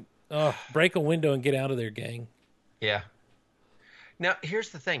 It's like, break a window and get out of there, gang. Yeah. Now here's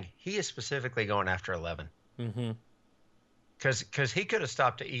the thing: he is specifically going after 11. Mm-hmm. Because he could have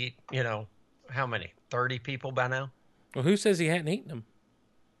stopped to eat, how many? 30 people by now? Well, who says he hadn't eaten them?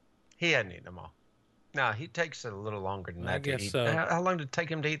 He hadn't eaten them all. No, he takes it a little longer than that I guess to eat. so. How long did it take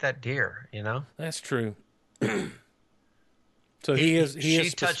him to eat that deer, That's true. So she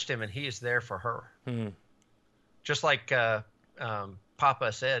touched him, and he is there for her. Hmm. Just like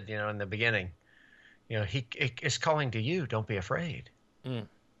Papa said, in the beginning, he is calling to you. Don't be afraid. Mm.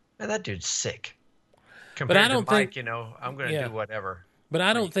 Man, that dude's sick. Compared to Mike, I'm going to do whatever. But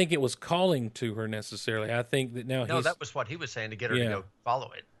I don't think it was calling to her necessarily. I think that now that was what he was saying to get her to go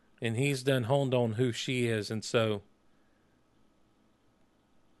follow it. And he's done honed on who she is, and so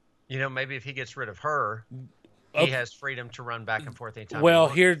maybe if he gets rid of her, he has freedom to run back and forth anytime.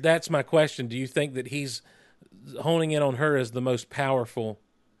 Well, that's my question. Do you think that he's honing in on her as the most powerful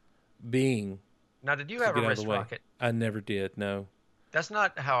being? Now, did you have a wrist rocket? I never did. No. That's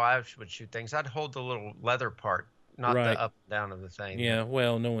not how I would shoot things. I'd hold the little leather part, not the up and down of the thing. Yeah,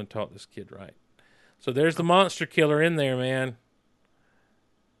 well, no one taught this kid right. So there's the monster killer in there, man.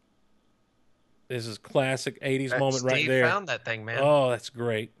 This is classic 80s moment right there. Steve found that thing, man. Oh, that's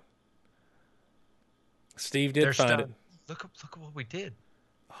great. Steve did find it. Look at what we did.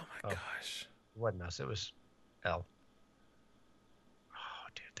 Oh, my gosh. It wasn't us. It was Elle. Oh,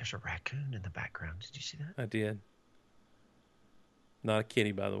 dude, there's a raccoon in the background. Did you see that? I did. Not a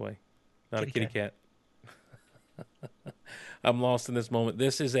kitty, by the way. Not a kitty cat. I'm lost in this moment.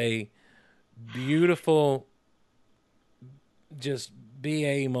 This is a beautiful, just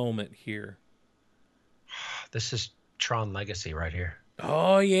BA moment here. This is Tron Legacy right here.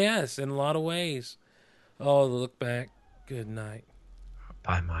 Oh, yes, in a lot of ways. Oh, the look back. Good night.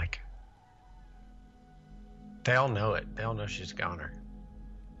 Bye, Mike. They all know it. They all know she's a goner.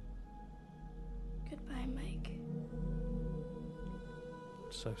 Goodbye, Mike.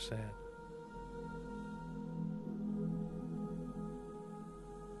 So sad.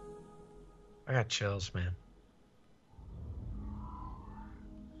 I got chills, man.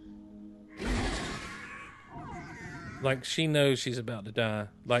 Like she knows she's about to die.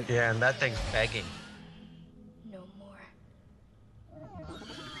 Like, yeah, and that thing's begging. No more.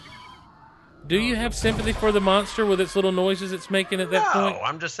 do you have sympathy for the monster with its little noises it's making at that point? No,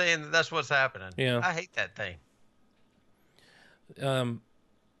 I'm just saying that's what's happening. Yeah. I hate that thing.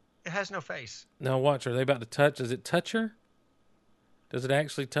 It has no face. Now watch. Are they about to touch? Does it touch her? Does it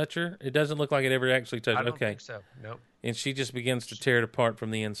actually touch her? It doesn't look like it ever actually touched her. I don't Okay. think so. Nope. And she just begins to tear it apart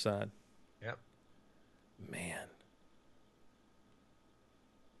from the inside. Yep. Man.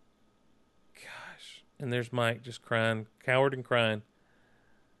 Gosh. And there's Mike just crying, coward and crying.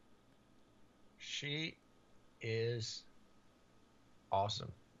 She is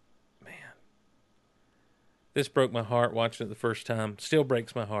awesome. Man. This broke my heart watching it the first time. Still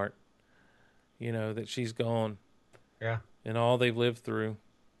breaks my heart. You know, that she's gone. Yeah. And all they've lived through.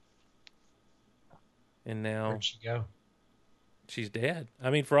 And now Where'd she go? she's dead.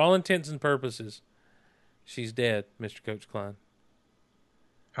 I mean, for all intents and purposes, she's dead, Mr. Coach Klein.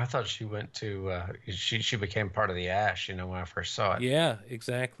 I thought she went to. She became part of the Ash. You know, when I first saw it. Yeah,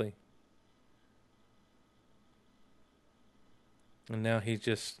 exactly. And now he's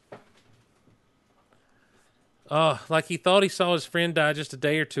just... Oh, like he thought he saw his friend die just a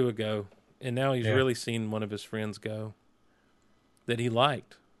day or two ago. And now he's really seen one of his friends go that he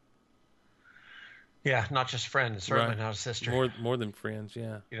liked. Yeah, not just friends. Certainly Right. not a sister. More than friends,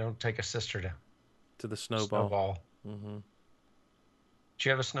 yeah. You don't take a sister To the snowball. Mm-hmm. Did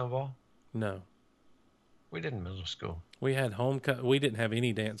you have a snowball? No. We did in middle school. We had we didn't have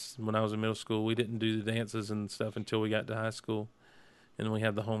any dance when I was in middle school. We didn't do the dances and stuff until we got to high school. And then we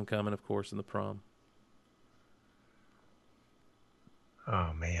had the homecoming, of course, and the prom.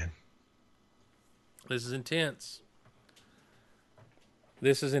 Oh, man. This is intense.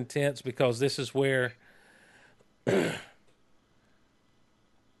 This is intense because this is where... Yeah,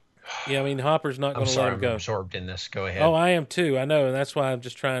 I mean, Hopper's not going to let him go. I'm absorbed in this. Go ahead. Oh, I am too. I know, and that's why I'm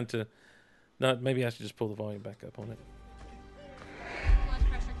just trying to... Not. Maybe I should just pull the volume back up on it. Blood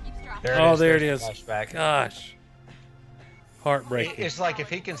pressure keeps dropping. There it There's is. the flashback. Gosh. Heartbreaking. It's like if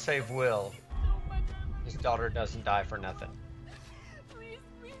he can save Will, his daughter doesn't die for nothing. Please,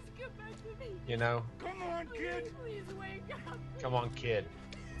 please come back to me. You know? Come on, kid. Please wake up. Come on, kid.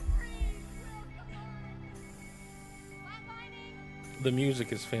 The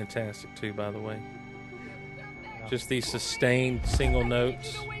music is fantastic too, by the way. Just these sustained single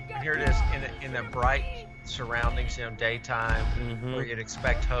notes. Here it is in the bright surroundings, daytime, where you'd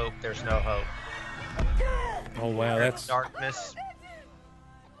expect hope. There's no hope. Oh wow, Darkness.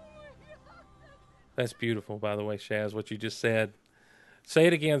 that's beautiful. By the way, Shaz, what you just said. Say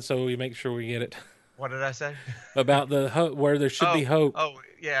it again so we make sure we get it. What did I say? About the hope, where there should be hope. Oh,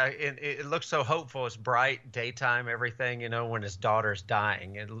 yeah. It looks so hopeful. It's bright, daytime, everything, when his daughter's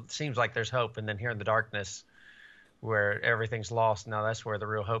dying. It seems like there's hope. And then here in the darkness, where everything's lost, now that's where the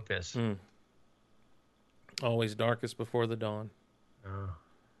real hope is. Always darkest before the dawn. Oh.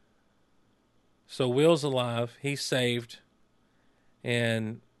 So Will's alive. He's saved.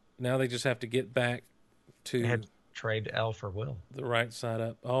 And now they just have to get back to... They had trade Elle for Will. The right side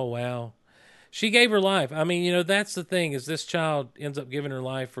up. Oh, wow. She gave her life. I mean, that's the thing, is this child ends up giving her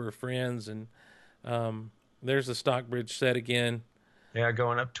life for her friends. And there's the Stockbridge set again. Yeah,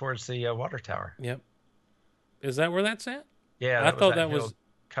 going up towards the water tower. Yep. Is that where that's at? Yeah, I thought that was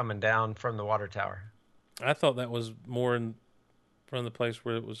coming down from the water tower. I thought that was more from the place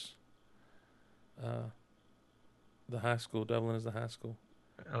where it was the high school. Dublin is the high school.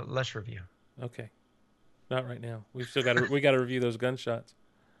 Let's review. Okay. Not right now. We've still got we got to review those gunshots.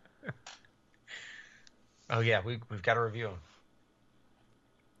 Oh yeah, we've got to review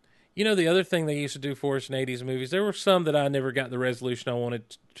them. The other thing they used to do for us in 80s movies, there were some that I never got the resolution I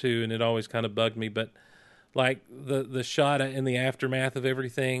wanted to, and it always kind of bugged me. But like the shot in the aftermath of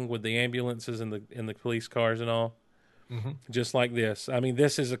everything with the ambulances and the police cars and all, just like this. I mean,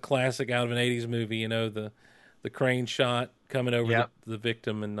 this is a classic out of an 80s movie. The crane shot coming over the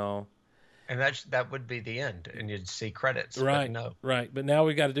victim and all. And that would be the end, and you'd see credits. Right, but no. Right. But now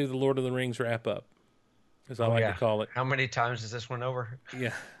we've got to do the Lord of the Rings wrap up, as I like to call it. How many times is this one over?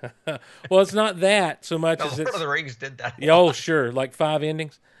 Yeah. Well, it's not that so much as Lord of the Rings did that. Oh, sure. Like 5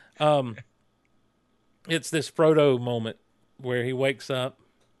 endings. It's this Frodo moment where he wakes up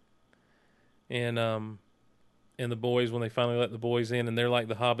and the boys, when they finally let the boys in, and they're like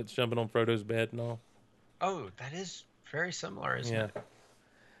the hobbits jumping on Frodo's bed and all. Oh, that is very similar, isn't it?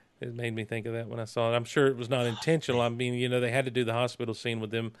 It made me think of that when I saw it. I'm sure it was not intentional. I mean, they had to do the hospital scene with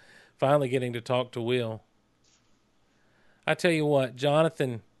them finally getting to talk to Will. I tell you what,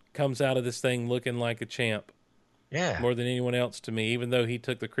 Jonathan comes out of this thing looking like a champ. Yeah. More than anyone else to me, even though he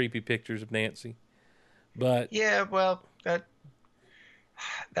took the creepy pictures of Nancy. But Yeah, well, that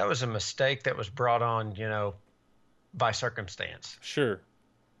was a mistake that was brought on, by circumstance. sure.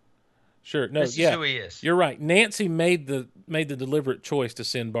 No, This is yeah. who he is. You're right. Nancy made the deliberate choice to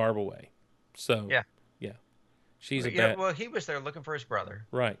send Barb away. So, Yeah. yeah. She's a Yeah, bad. well, he was there looking for his brother.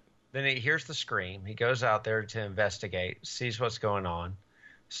 Right. Then he hears the scream. He goes out there to investigate, sees what's going on,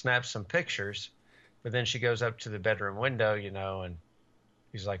 snaps some pictures, but then she goes up to the bedroom window, and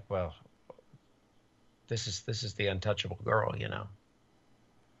he's like, "Well, this is the untouchable girl,"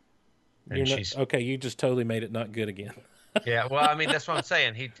 And she's okay. You just totally made it not good again. yeah. Well, I mean, that's what I'm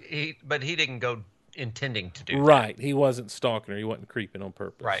saying. But he didn't go intending to do that. Right. He wasn't stalking her. He wasn't creeping on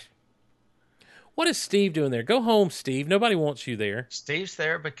purpose. Right. What is Steve doing there? Go home, Steve. Nobody wants you there. Steve's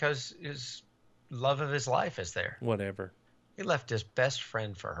there because his love of his life is there. Whatever. He left his best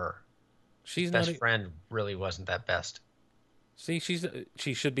friend for her. She's His best friend really wasn't that best. See,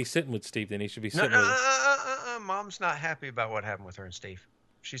 she should be sitting with Steve. Then he should be No, sitting with. Mom's not happy about what happened with her and Steve.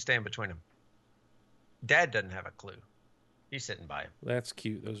 She's staying between them. Dad doesn't have a clue. He's sitting by him. That's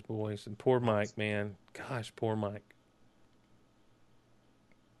cute. Those boys and poor Mike, man. Gosh, poor Mike.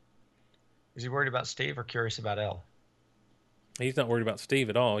 Is he worried about Steve or curious about Elle? He's not worried about Steve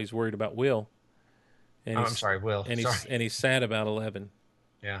at all. He's worried about Will. And I'm sorry, Will. And sorry. he's sad about 11.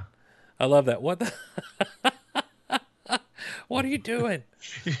 Yeah. I love that. What the? What are you doing?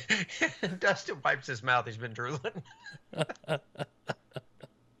 Dustin wipes his mouth. He's been drooling.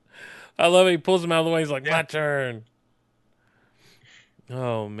 I love it. He pulls him out of the way. He's like, my turn.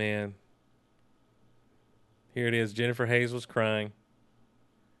 Oh, man. Here it is. Jennifer Hayes was crying.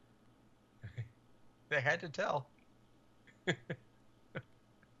 They had to tell.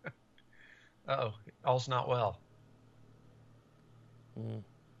 Uh-oh. All's not well.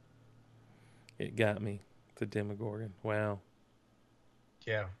 It got me. The Demogorgon. Wow.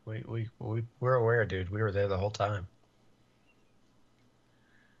 Yeah, we're aware, dude. We were there the whole time.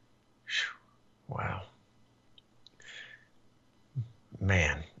 Wow.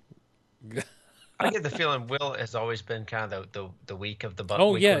 Man. I get the feeling Will has always been kind of the weak of the bunch.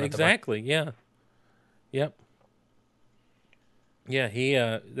 Oh, yeah, exactly. Yeah. Yep.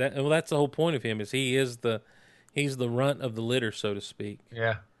 Yeah, that's the whole point of him is he's the runt of the litter, so to speak.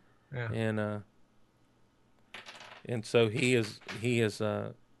 Yeah. Yeah. And so he was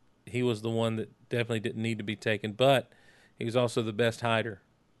the one that definitely didn't need to be taken, but he was also the best hider.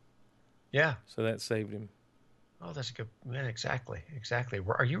 Yeah. So that saved him. Oh, that's a good man. Exactly.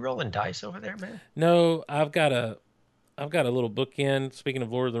 Are you rolling dice over there, man? No, I've got a little bookend. Speaking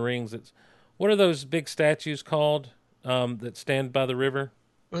of Lord of the Rings, what are those big statues called that stand by the river?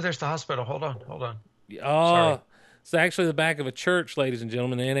 Oh, there's the hospital. Hold on. Oh, sorry. It's actually the back of a church, ladies and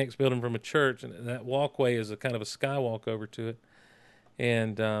gentlemen, the annex building from a church, and that walkway is a kind of a skywalk over to it.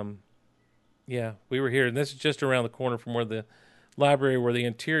 And yeah, we were here, and this is just around the corner from where the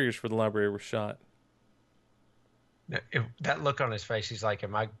interiors for the library were shot. That look on his face, he's like,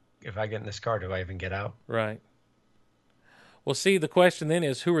 if I get in this car, do I even get out? Right. Well, see, the question then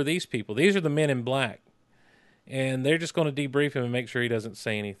is, who are these people? These are the men in black, and they're just going to debrief him and make sure he doesn't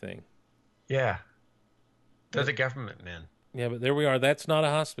say anything. Yeah. They're the government men. Yeah, but there we are. That's not a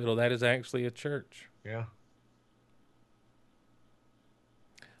hospital. That is actually a church. Yeah.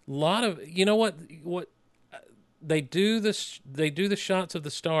 A lot of, you know what they do the shots of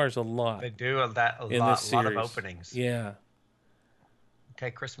the stars a lot. They do a lot of openings. Yeah. Okay,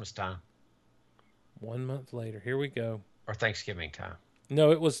 Christmas time. 1 month later. Here we go. Or Thanksgiving time.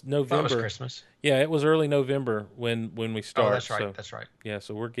 No, it was November. That was Christmas. Yeah, it was early November when we started. Oh, that's right. That's right. Yeah,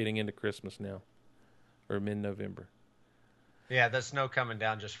 so we're getting into Christmas now. Or mid-November. Yeah, the snow coming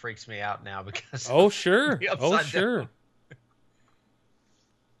down just freaks me out now because... Oh, sure. Sure.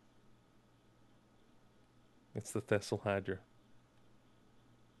 It's the Thessal Hydra.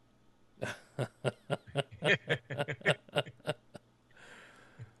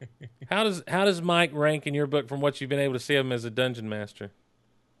 How does Mike rank in your book from what you've been able to see of him as a dungeon master?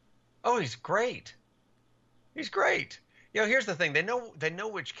 Oh, he's great. He's great. Here's the thing. They know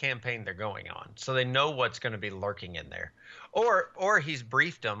which campaign they're going on, so they know what's going to be lurking in there. Or he's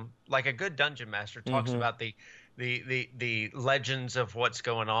briefed them like a good dungeon master talks about the legends of what's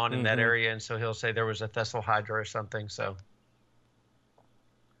going on in that area, and so he'll say there was a Thessal Hydra or something. So,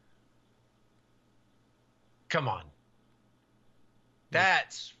 come on.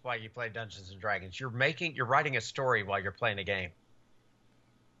 That's why you play Dungeons and Dragons. You're writing a story while you're playing a game,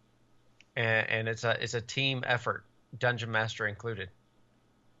 and it's a team effort. Dungeon Master included.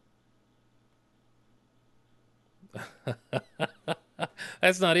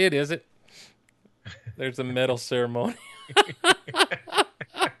 That's not it, is it? There's a medal ceremony.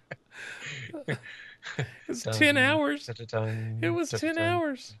 It's 10 hours. It was 10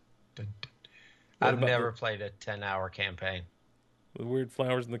 hours. I've never played a 10-hour campaign. The weird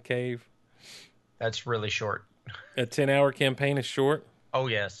flowers in the cave. That's really short. A 10-hour campaign is short? Oh,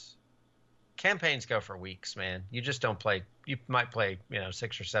 yes. Campaigns go for weeks, man. You just don't play. You might play,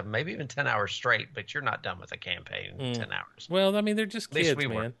 6 or 7, maybe even 10 hours straight, but you're not done with a campaign in 10 hours. Well, I mean, they're just kids,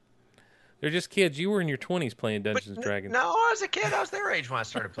 man. Were. They're just kids. You were in your 20s playing Dungeons & Dragons. No, I was a kid. I was their age when I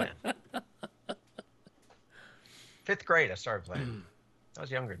started playing. 5th grade, I started playing. I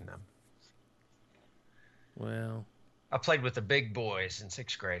was younger than them. Well, I played with the big boys in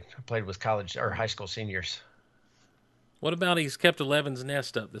 6th grade. I played with college or high school seniors. What about he's kept Eleven's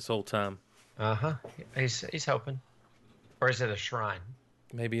nest up this whole time? Uh-huh. He's helping. Or is it a shrine?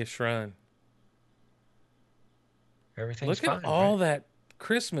 Maybe a shrine. Everything's fine. Look at all that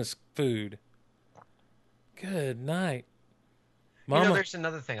Christmas food. Good night. Mama. There's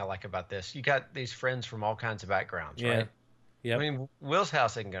another thing I like about this. You got these friends from all kinds of backgrounds, right? Yeah. I mean, Will's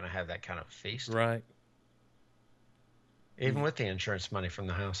house isn't going to have that kind of feast. Right. Even with the insurance money from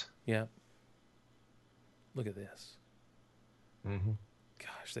the house. Yeah. Look at this. Mm-hmm.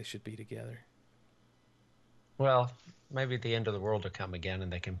 Gosh, they should be together. Well, maybe the end of the world will come again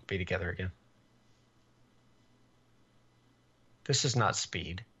and they can be together again. This is not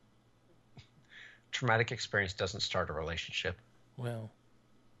Speed. Traumatic experience doesn't start a relationship. Well.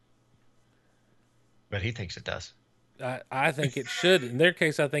 But he thinks it does. I think it should. In their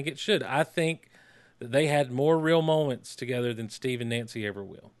case, I think it should. I think that they had more real moments together than Steve and Nancy ever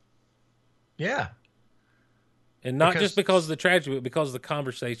will. Yeah. And not just because of the tragedy, but because of the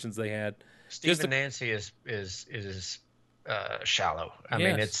conversations they had. Steve and Nancy is shallow. I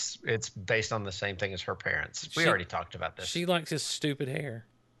mean, it's based on the same thing as her parents. We already talked about this. She likes his stupid hair.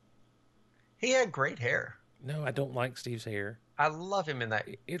 He had great hair. No, I don't like Steve's hair. I love him in that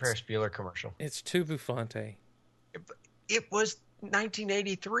Ferris Bueller commercial. It's too bouffante. It was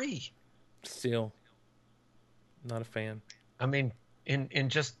 1983. Still, not a fan. I mean, in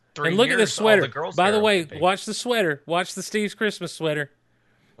just 3 years, and look at the sweater. All the girls By the way, watch the sweater. Watch the Steve's Christmas sweater.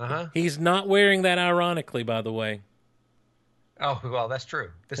 Uh-huh. He's not wearing that ironically, by the way. Oh, well, that's true.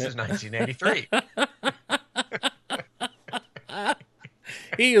 This is 1983.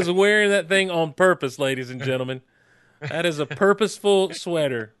 He is wearing that thing on purpose, ladies and gentlemen. That is a purposeful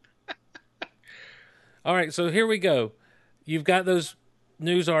sweater. All right, so here we go. You've got those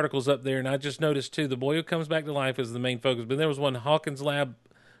news articles up there, and I just noticed, too, the boy who comes back to life is the main focus. But there was one, Hawkins Lab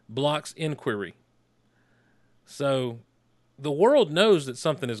blocks inquiry. So the world knows that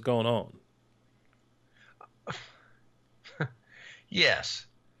something is going on. Yes.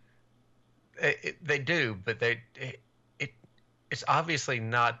 They do, but it's obviously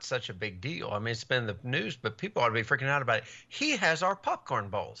not such a big deal. I mean, it's been in the news, but people ought to be freaking out about it. He has our popcorn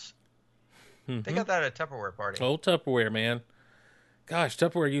bowls. Mm-hmm. They got that at a Tupperware party. Old Tupperware, man. Gosh,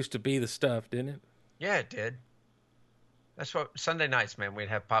 Tupperware used to be the stuff, didn't it? Yeah, it did. That's what Sunday nights, man, we'd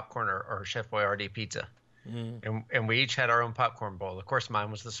have popcorn or Chef Boyardee pizza. Mm. And we each had our own popcorn bowl. Of course,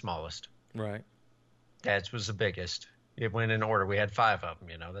 mine was the smallest. Right. Dad's was the biggest. It went in order. We had 5 of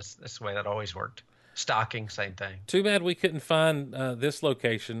them, That's the way that always worked. Stocking, same thing. Too bad we couldn't find this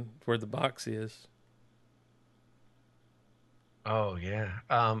location where the box is. Oh, yeah.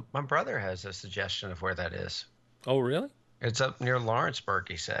 My brother has a suggestion of where that is. Oh, really? It's up near Lawrenceburg,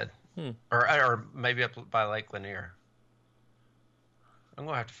 he said. Or maybe up by Lake Lanier. I'm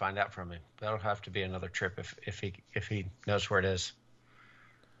going to have to find out from him. That'll have to be another trip if he knows where it is.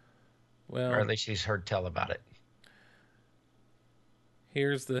 Well, or at least he's heard tell about it.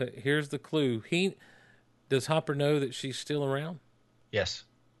 Here's the clue. Does Hopper know that she's still around? Yes.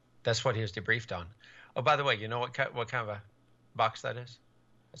 That's what he was debriefed on. Oh, by the way, you know what kind of a box that is?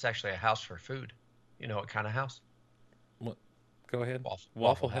 It's actually a house for food. You know what kind of house? What? Go ahead.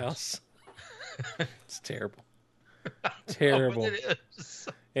 Waffle House. It's terrible. Terrible. Oh, it is.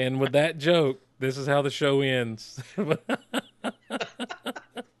 And with that joke, this is how the show ends.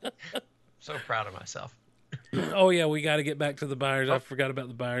 So proud of myself. Oh, yeah, we got to get back to the Byers. I forgot about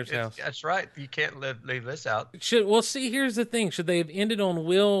the Byers house. That's right. You can't leave this out. See, here's the thing. Should they have ended on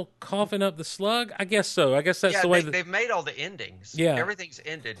Will coughing up the slug? I guess so. I guess that's the way. They've made all the endings. Yeah. Everything's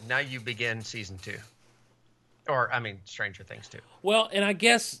ended. Now you begin season 2. Or, Stranger Things 2. Well, and I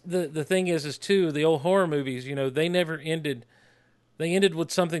guess the thing is too, the old horror movies, they never ended. They ended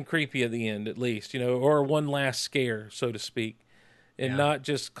with something creepy at the end, at least, or one last scare, so to speak, and not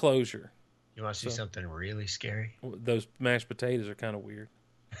just closure. You want to see something really scary? Those mashed potatoes are kind of weird.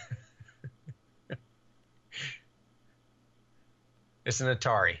 It's an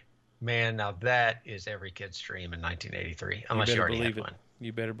Atari. Man, now that is every kid's dream in 1983. Unless you already had one.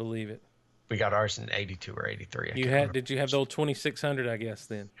 You better believe it. We got ours in 82 or 83. Did you have the old 2600? I guess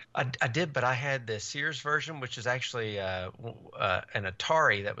then. I did, but I had the Sears version, which is actually an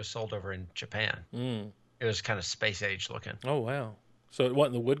Atari that was sold over in Japan. It was kind of space age looking. Oh wow! So it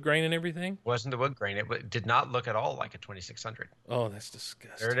wasn't the wood grain and everything? Wasn't the wood grain. It did not look at all like a 2600. Oh, that's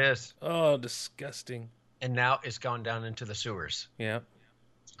disgusting. There it is. Oh, disgusting. And now it's gone down into the sewers. Yeah.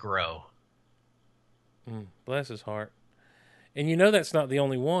 Grow. Bless his heart. And you know that's not the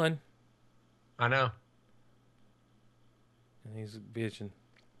only one. I know. And he's bitching.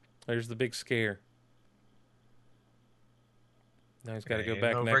 There's the big scare. Now he's got to go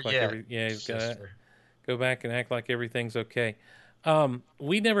back and act like he's got to go back and act like everything's okay.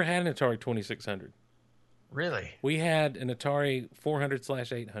 We never had an Atari 2600. Really? We had an Atari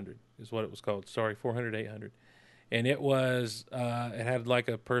 400/800 is what it was called. Sorry, 400/800. And it was it had like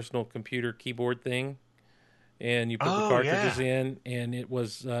a personal computer keyboard thing. And you put the cartridges in, and it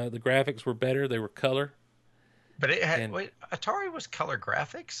was the graphics were better. They were color. But it had Atari was color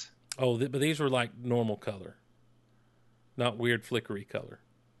graphics? Oh, but these were like normal color, not weird flickery color.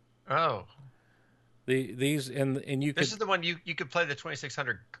 Oh, these and you. This is the one you could play the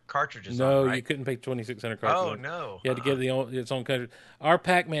 2600 cartridges no, on, right? you couldn't play 2600 cartridges. Oh no, you had to get its own cartridge. Our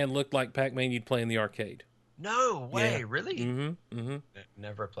Pac-Man looked like Pac-Man you'd play in the arcade. No way, Yeah. really? Mm-hmm.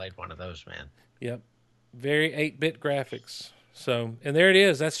 Never played one of those, man. Yep, very 8-bit graphics. So, and there it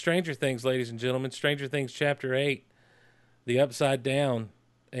is. That's Stranger Things, ladies and gentlemen. Stranger Things Chapter 8, The Upside Down.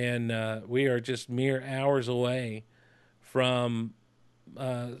 And we are just mere hours away from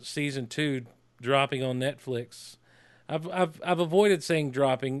Season 2 dropping on Netflix. I've avoided saying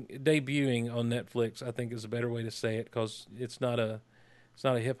dropping, debuting on Netflix, I think is a better way to say it, because it's not a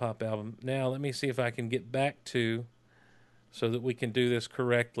hip-hop album. Now, let me see if I can get back to, so that we can do this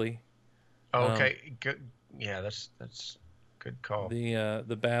correctly. Oh, okay, good. Yeah, that's good call.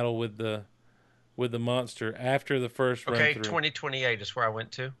 The battle with the monster after the first run through. Okay, 2028 is where I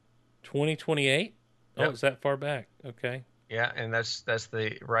went to. 2028? Oh, Yep. it's that far back. Okay. Yeah, and that's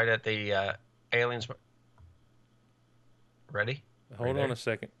the right at the aliens. Ready? Hold on a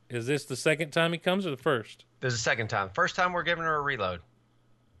second. Is this the second time he comes or the first? This is the second time. First time we're giving her a reload.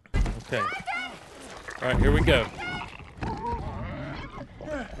 Okay. All right, here we go.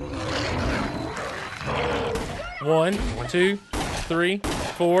 One, 2, 3,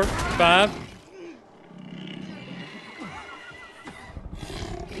 4, 5.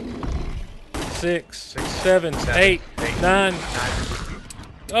 Six, seven, 8, 9.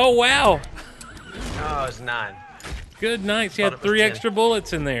 Oh, wow. Oh, it's 9. Good night. She had Thought it was 3 10. extra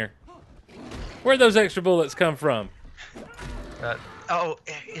bullets in there. Where'd those extra bullets come from?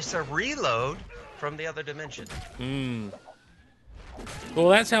 It's a reload from the other dimension. Well,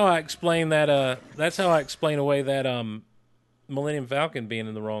 that's how I explain that. That's how I explain away that Millennium Falcon being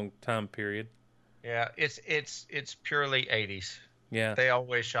in the wrong time period. Yeah, it's purely 80s. Yeah. They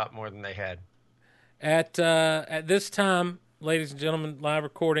always shot more than they had. At this time, ladies and gentlemen, live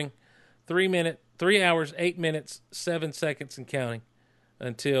recording, 3 hours, 8 minutes, 7 seconds, and counting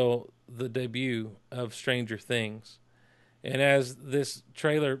until the debut of Stranger Things. And as this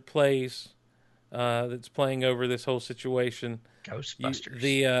trailer plays, that's playing over this whole situation,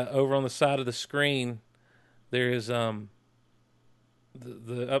 Ghostbusters. Over on the side of the screen, there is the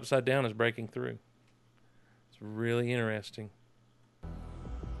Upside Down is breaking through. It's really interesting.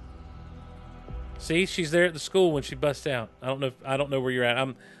 See, she's there at the school when she busts out. I don't know where you're at.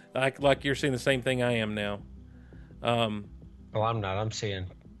 I'm like you're seeing the same thing I am now. Well, I'm not. I'm seeing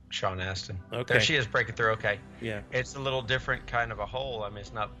Sean Astin. Okay. There she is breaking through. Okay. Yeah. It's a little different kind of a hole. I mean,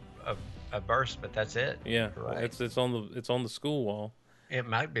 it's not a burst, but that's it. Yeah. Right. It's on the school wall. It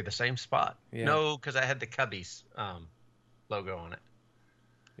might be the same spot. Yeah. No, because I had the Cubbies logo on it.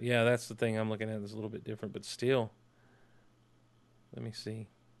 Yeah, that's the thing I'm looking at. It's a little bit different, but still. Let me see.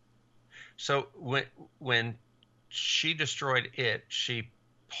 So when she destroyed it, she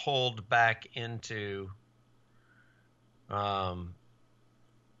pulled back into.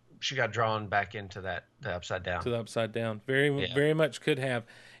 She got drawn back into the Upside Down. To the Upside Down. Very much could have.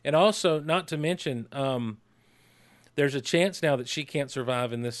 And also, not to mention, there's a chance now that she can't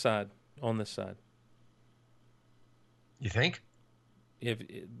survive on this side. You think?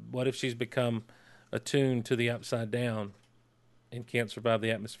 What if she's become attuned to the Upside Down and can't survive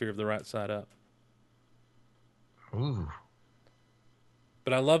the atmosphere of the right side up? Ooh.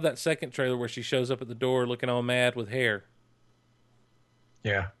 But I love that second trailer where she shows up at the door looking all mad with hair.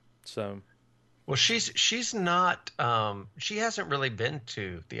 Yeah. So, well, she's not. She hasn't really been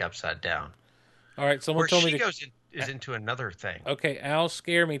to the Upside Down. All right, someone where told she me goes is into another thing. Okay, Al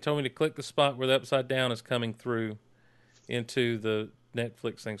Scare Me told me to click the spot where the Upside Down is coming through into the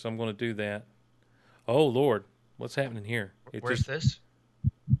Netflix thing, so I'm going to do that. Oh, Lord. What's happening here? Where's this?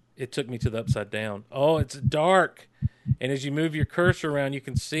 It took me to the upside down. Oh, it's dark. And as you move your cursor around, you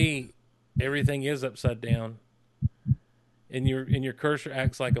can see everything is upside down. And your cursor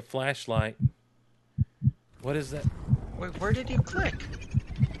acts like a flashlight. What is that? Wait, where did you click?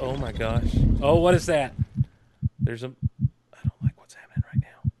 Oh, my gosh. Oh, what is that? I don't like what's happening right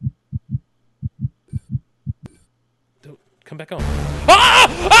now. Come back on.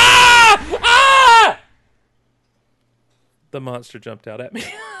 Ah! Ah! Ah! The monster jumped out at me.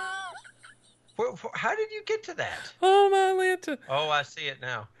 How did you get to that? Oh, my Lanta. Oh, I see it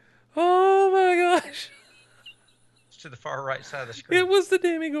now. Oh, my gosh. It's to the far right side of the screen. It was the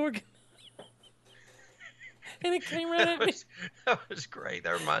Demogorgon. And it came right at me. That was great.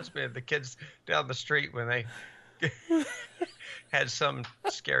 That reminds me of the kids down the street when they had some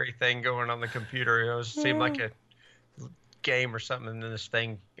scary thing going on the computer. It seemed like a game or something, and then this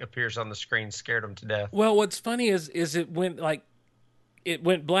thing appears on the screen, scared them to death. Well, what's funny is it went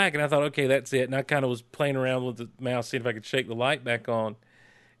black, and I thought, okay, that's it. And I kind of was playing around with the mouse, seeing if I could shake the light back on.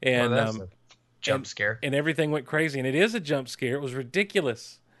 And that's a jump scare. And everything went crazy. And it is a jump scare. It was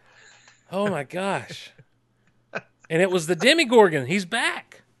ridiculous. Oh, my gosh. And it was the Demogorgon. He's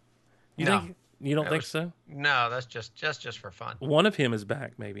back. You don't think so? No, that's just for fun. One of him is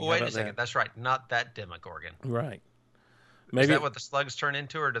back, maybe. Well, wait a second. That? That's right. Not that Demogorgon. Right. Maybe. Is that what the slugs turn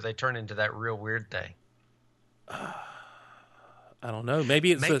into, or do they turn into that real weird thing? I don't know.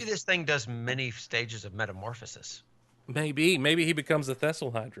 Maybe this thing does many stages of metamorphosis. Maybe he becomes a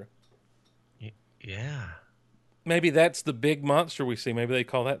Thessal Hydra. Yeah. Maybe that's the big monster we see. Maybe they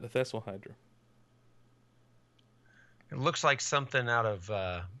call that the Thessal Hydra. It looks like something out of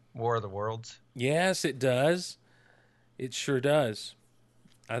War of the Worlds. Yes, it does. It sure does.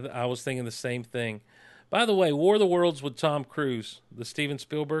 I was thinking the same thing. By the way, War of the Worlds with Tom Cruise, the Steven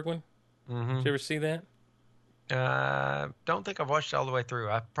Spielberg one. Mm-hmm. Did you ever see that? Don't think I've watched it all the way through.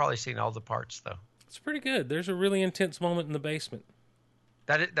 I've probably seen all the parts, though. It's pretty good. There's a really intense moment in the basement.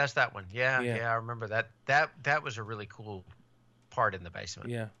 That's that one. Yeah, I remember that. That was a really cool part in the basement.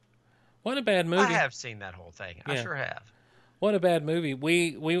 Yeah. What a bad movie. I have seen that whole thing. Yeah. I sure have. What a bad movie.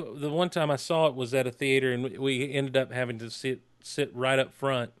 We the one time I saw it was at a theater, and we ended up having to sit right up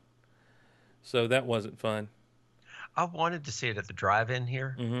front. So that wasn't fun. I wanted to see it at the drive-in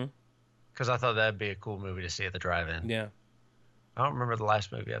here. Mm-hmm. Because I thought that'd be a cool movie to see at the drive-in. Yeah. I don't remember the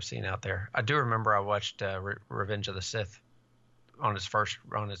last movie I've seen out there. I do remember I watched Revenge of the Sith on its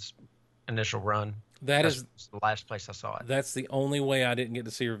initial run. That's the last place I saw it. That's the only way I didn't get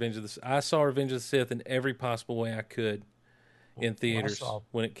to see Revenge of the Sith. I saw Revenge of the Sith in every possible way I could in theaters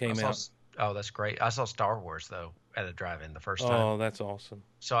when it came out. Oh, that's great. I saw Star Wars, though, at a drive-in the first time. Oh, that's awesome.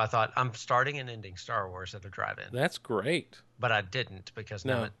 So I thought, I'm starting and ending Star Wars at the drive-in. That's great. But I didn't, because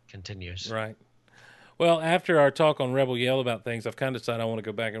now it continues. Right. Well, after our talk on Rebel Yell about things, I've kind of decided I want to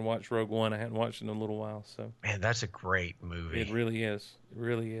go back and watch Rogue One. I hadn't watched it in a little while. So. Man, that's a great movie. It really is. It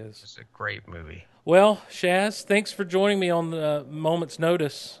really is. It's a great movie. Well, Shaz, thanks for joining me on the moment's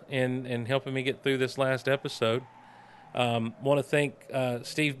notice and helping me get through this last episode. Want to thank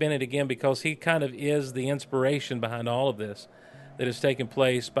Steve Bennett again, because he kind of is the inspiration behind all of this that has taken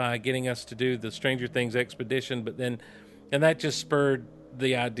place by getting us to do the Stranger Things expedition. And that just spurred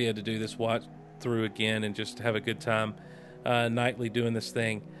the idea to do this watch through again and just have a good time nightly doing this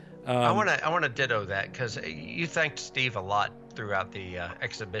thing. I want to ditto that, because you thanked Steve a lot throughout the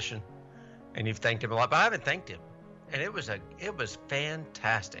exhibition, and you've thanked him a lot, but I haven't thanked him, and it was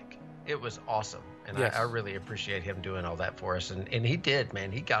fantastic. It was awesome. And yes. I really appreciate him doing all that for us. And he did,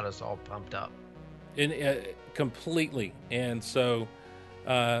 man. He got us all pumped up. Completely. And so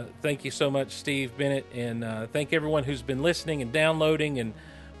thank you so much, Steve Bennett. And thank everyone who's been listening and downloading. And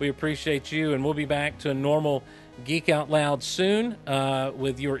we appreciate you. And we'll be back to a normal Geek Out Loud soon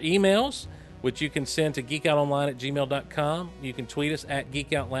with your emails, which you can send to geekoutonline@gmail.com. You can tweet us at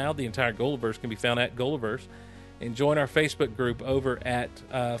Geek Out Loud. The entire Golaverse can be found at Golaverse. And join our Facebook group over at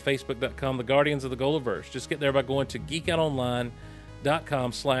facebook.com, The Guardians of the Golaverse. Just get there by going to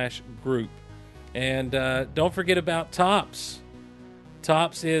geekoutonline.com/group. And don't forget about Topps.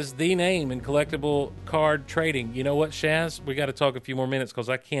 Topps is the name in collectible card trading. You know what, Shaz? We got to talk a few more minutes, because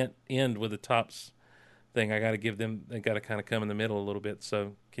I can't end with a Topps thing. I got to give them, they got to kind of come in the middle a little bit.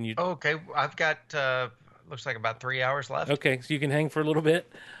 So can you? Oh, okay. I've got, looks like about 3 hours left. Okay. So you can hang for a little bit.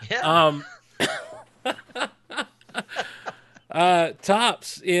 Yeah.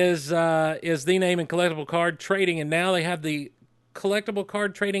 Topps is the name in collectible card trading, and now they have the collectible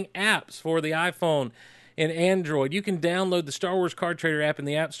card trading apps for the iPhone and Android. You can download the Star Wars Card Trader app in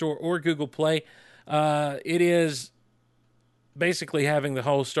the App Store or Google Play. It is basically having the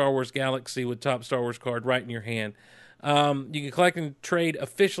whole Star Wars galaxy with Top Star Wars card right in your hand. You can collect and trade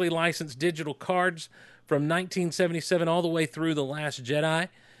officially licensed digital cards from 1977 all the way through The Last Jedi.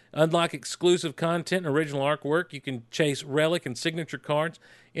 Unlock exclusive content and original artwork. You can chase relic and signature cards,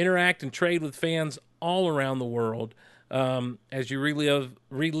 interact and trade with fans all around the world as you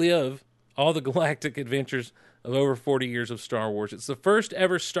relive all the galactic adventures of over 40 years of Star Wars. It's the first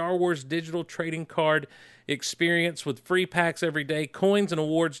ever Star Wars digital trading card experience with free packs every day, coins and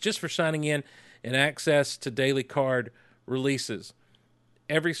awards just for signing in, and access to daily card releases.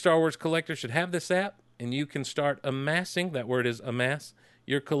 Every Star Wars collector should have this app, and you can start amassing, that word is amass,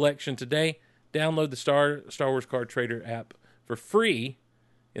 your collection today. Download the Star Wars Card Trader app for free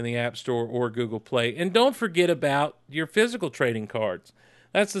in the App Store or Google Play. And don't forget about your physical trading cards.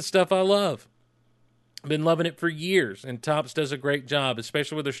 That's the stuff I love. I've been loving it for years, and Topps does a great job,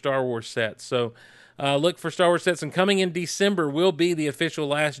 especially with their Star Wars sets. So look for Star Wars sets, and coming in December will be the official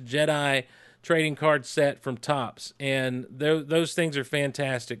Last Jedi trading card set from Topps, and those things are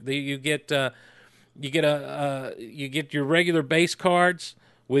fantastic. You get your regular base cards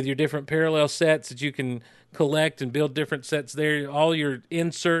with your different parallel sets that you can collect and build different sets there. All your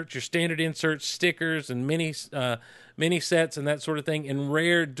inserts, your standard inserts, stickers, and mini sets and that sort of thing, and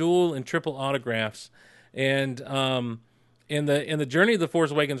rare dual and triple autographs. And in the Journey of the Force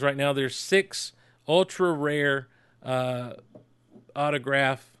Awakens right now, there's 6 ultra rare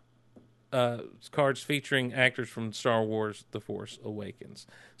autograph cards featuring actors from Star Wars The Force Awakens.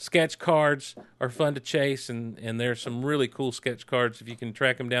 Sketch cards are fun to chase, and there's some really cool sketch cards if you can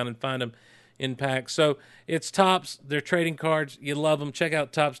track them down and find them in packs. So it's Topps. They're trading cards. You love them. Check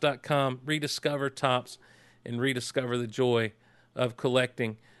out Topps.com. Rediscover Topps and rediscover the joy of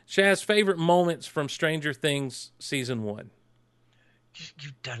collecting. Shaz, favorite moments from Stranger Things Season 1?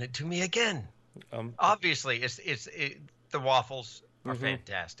 You've done it to me again. Obviously, the waffles are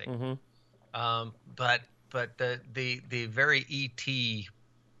fantastic. But the very E.T.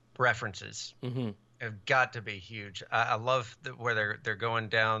 references have got to be huge. I love where they're going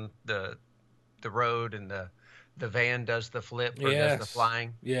down the road and the van does the flip or does the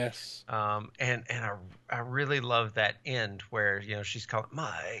flying. Yes. And I really love that end where she's calling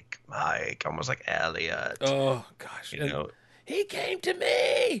Mike, almost like Elliot. Oh gosh, he came to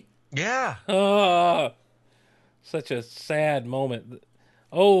me. Yeah. Oh, such a sad moment.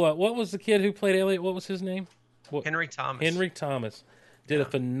 Oh, what was the kid who played Elliot? What was his name? Henry Thomas. Henry Thomas did a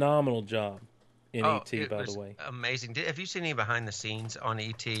phenomenal job in E.T., by the way. Amazing. Have you seen any behind the scenes on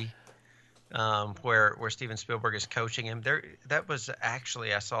E.T., where Steven Spielberg is coaching him? That was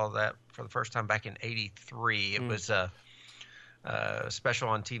actually, I saw that for the first time back in '83. It was a special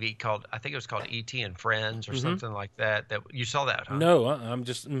on TV called, I think it was called E.T. and Friends or something like that. That you saw that, huh? No, I'm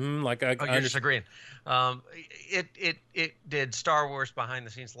just like I. Oh, you're just agreeing. It did Star Wars behind the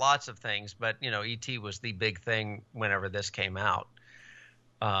scenes, lots of things, but E.T. was the big thing whenever this came out.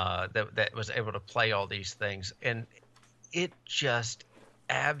 That was able to play all these things, and it just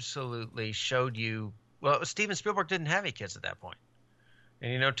absolutely showed you. Well, Steven Spielberg didn't have any kids at that point,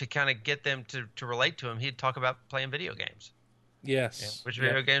 and to kind of get them to relate to him, he'd talk about playing video games. Yes. Which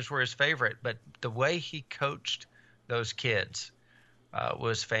video games were his favorite, but the way he coached those kids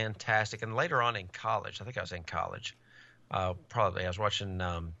was fantastic. And later on in college, I think I was in college, probably I was watching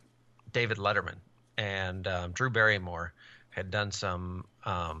David Letterman, and Drew Barrymore had done some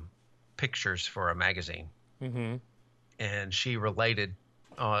pictures for a magazine, and she related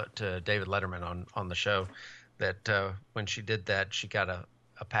to David Letterman on the show that when she did that, she got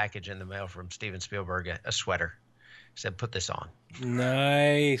a package in the mail from Steven Spielberg, a sweater. Said, put this on.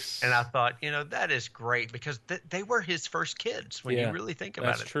 Nice. And I thought, that is great because they were his first kids when you really think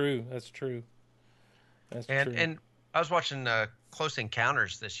about it. That's true. That's true. And I was watching Close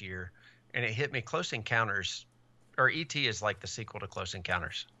Encounters this year, and it hit me. Close Encounters, or E.T. is like the sequel to Close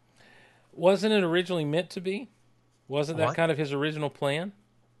Encounters. Wasn't it originally meant to be? Wasn't that kind of his original plan?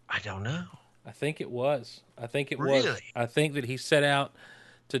 I don't know. I think it was. Really? Was. I think that he set out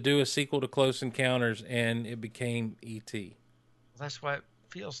to do a sequel to Close Encounters, and it became E.T. Well, that's why it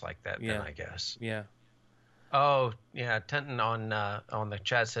feels like that, then, I guess. Yeah. Oh, yeah. Tenton on the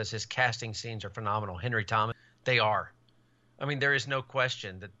chat says his casting scenes are phenomenal. Henry Thomas, they are. I mean, there is no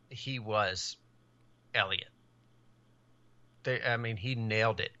question that he was Elliot. He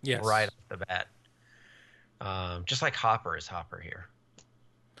nailed it right off the bat. Just like Hopper is Hopper here.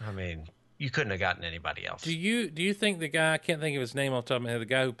 I mean, you couldn't have gotten anybody else. Do you think the guy, I can't think of his name off the top of my head, the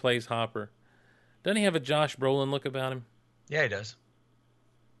guy who plays Hopper, doesn't he have a Josh Brolin look about him? Yeah, he does.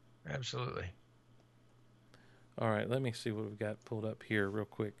 Absolutely. All right, let me see what we've got pulled up here real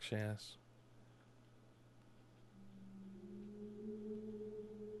quick, Shaz.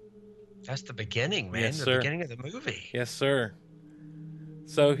 That's the beginning, man. Yes, The sir. beginning of the movie. Yes, sir.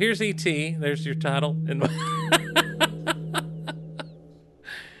 So here's E.T. There's your title. And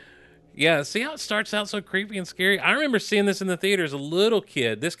yeah, see how it starts out so creepy and scary? I remember seeing this in the theater as a little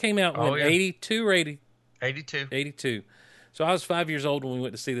kid. This came out when, Oh, yeah. 82 or 80? 82. 82. So I was 5 years old when we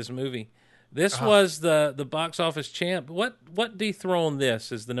went to see this movie. This Uh-huh. was the box office champ. What dethroned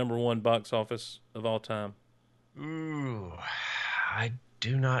this as the number one box office of all time? Ooh, I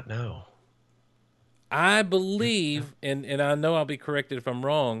do not know. I believe, and I know I'll be corrected if I'm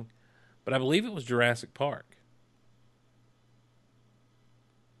wrong, but I believe it was Jurassic Park.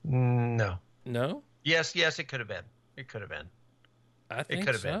 No. No? Yes, it could have been. It could have been. I think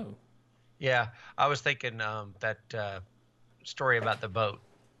could have so. been. Yeah, I was thinking that story about the boat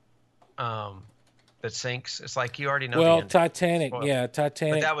that sinks. It's like you already know the Well, end. Titanic, Well, yeah,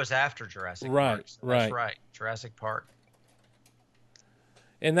 Titanic. But that was after Jurassic Right, Park. So right. That's right. Jurassic Park.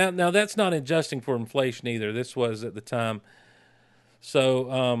 And now that's not adjusting for inflation either. This was at the time.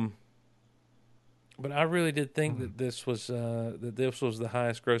 So, but I really did think that this was the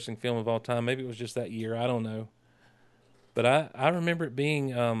highest grossing film of all time. Maybe it was just that year. I don't know. But I remember it being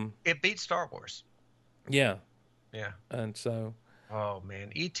It beat Star Wars. yeah. Yeah. And so Oh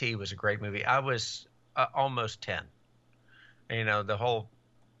man, E.T. was a great movie. I was almost 10. And, the whole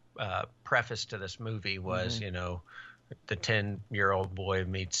preface to this movie was, the 10-year-old boy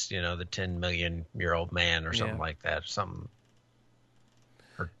meets, the 10-million-year-old man or something Yeah. like that. Something.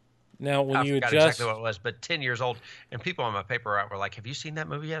 now when I you forgot adjust exactly what it was, but 10 years old. And people on my paper route were like, "Have you seen that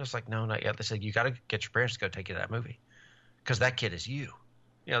movie yet?" I was like, "No, not yet." They said, "You got to get your parents to go take you to that movie because that kid is you."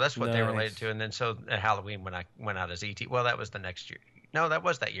 That's what they related Nice. to. And then so at Halloween when I went out as E.T. Well, that was the next year. No, that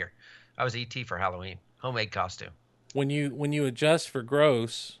was that year. I was E.T. for Halloween, homemade costume. when you adjust for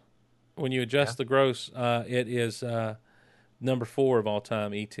gross, the gross, it is number 4 of all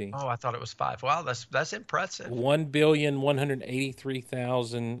time. E.T. Oh, I thought it was 5. Wow, that's impressive.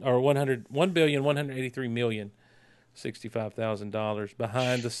 1,183,000 or 1,183,065,000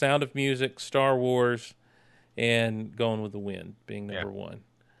 behind The Sound of Music, Star Wars, and Gone with the Wind being number 1.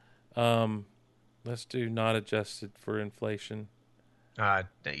 Let's do not adjusted for inflation.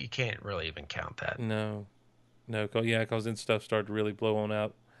 You can't really even count that. No, because then stuff started to really blow on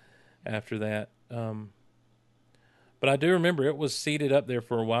out after that. But I do remember it was seated up there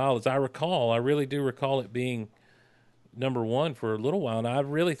for a while. As I recall, I really do recall it being number 1 for a little while, and I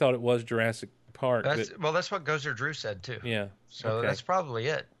really thought it was Jurassic Park. That's what Gozer Drew said too. Yeah. So okay. that's probably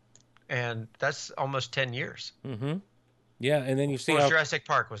it. And that's almost 10 years. Mm-hmm. Yeah, and then you see What was how Jurassic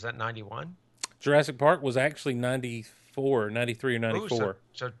Park? Was that 91? Jurassic Park was actually 94, 93 or 94. Ooh,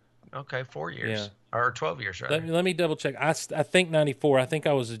 so okay, 4 years. Yeah. Or 12 years, rather. Let me double check. I think 94. I think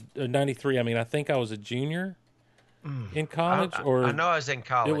I was 93. I mean, I think I was a junior in college. I know I was in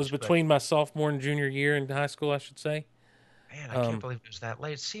college. It was between my sophomore and junior year in high school, I should say. Man, I can't believe it was that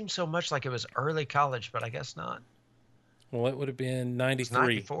late. It seems so much like it was early college, but I guess not. Well, it would have been 93. It's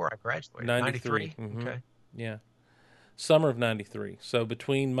 94. I graduated. 93. Mm-hmm. Okay. Yeah. Summer of 93. So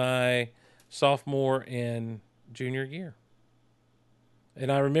between my sophomore and junior year. And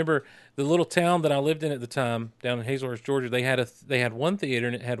I remember the little town that I lived in at the time, down in Hazelhurst, Georgia. They had one theater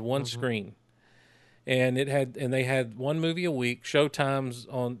and it had one screen, and they had one movie a week. Two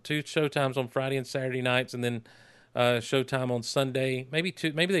showtimes on Friday and Saturday nights, and then showtime on Sunday. Maybe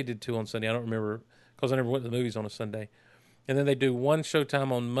they did 2 on Sunday. I don't remember because I never went to the movies on a Sunday. And then they do one showtime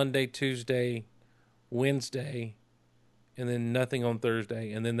on Monday, Tuesday, Wednesday, and then nothing on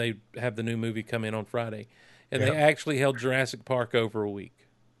Thursday. And then they have the new movie come in on Friday. And they actually held Jurassic Park over a week.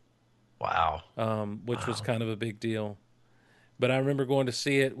 Wow. Which was kind of a big deal. But I remember going to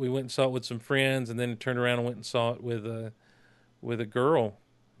see it. We went and saw it with some friends, and then turned around and went and saw it with a girl.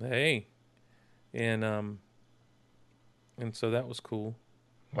 Hey. And so that was cool.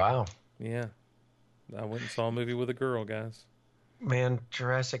 Wow. Yeah. I went and saw a movie with a girl, guys. Man,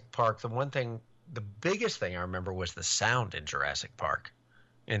 Jurassic Park, the biggest thing I remember was the sound in Jurassic Park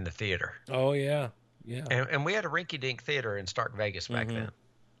in the theater. Oh, yeah. Yeah. And we had a rinky-dink theater in Stark Vegas back then.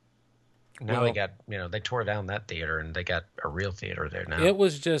 Now they got, they tore down that theater and they got a real theater there now. It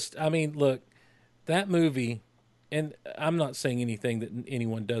was just, I mean, look, that movie, and I'm not saying anything that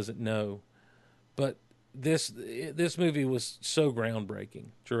anyone doesn't know, but this movie was so groundbreaking.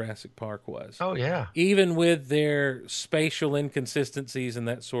 Jurassic Park was. Oh yeah. Even with their spatial inconsistencies and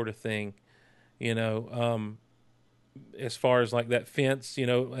that sort of thing, as far as like that fence,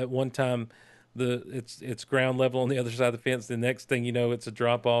 at one time it's ground level on the other side of the fence. The next thing you know, it's a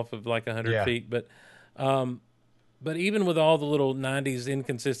drop off of like 100 feet. But even with all the little 90s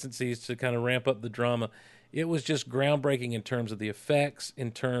inconsistencies to kind of ramp up the drama, it was just groundbreaking in terms of the effects,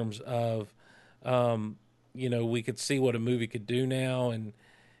 in terms of, we could see what a movie could do now. And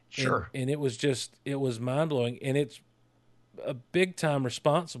it was mind blowing. And it's a big time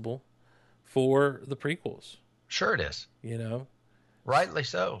responsible for the prequels. Sure it is. Rightly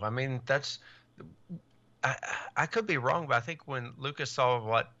so. I mean, I could be wrong, but I think when Lucas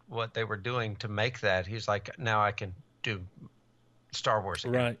saw what they were doing to make that, he's like, now I can do Star Wars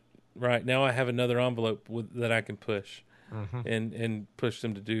again. Right. Now I have another envelope that I can push, Mm-hmm. and push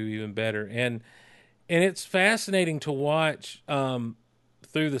them to do even better. And it's fascinating to watch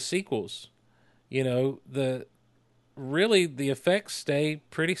through the sequels. The effects stay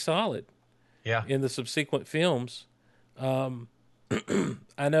pretty solid. Yeah. In the subsequent films. I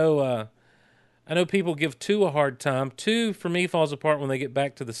know people give 2 a hard time. 2 for me falls apart when they get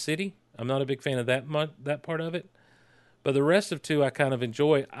back to the city. I'm not a big fan of that part of it. But the rest of 2 I kind of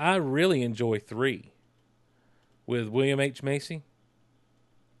enjoy. I really enjoy 3 with William H. Macy.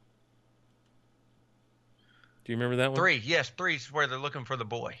 Do you remember that one? 3, yes, 3 is where they're looking for the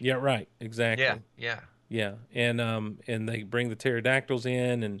boy. Yeah, right. Exactly. Yeah. And they bring the pterodactyls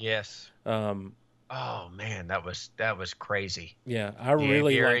in, and yes. Oh man, that was crazy. Yeah, I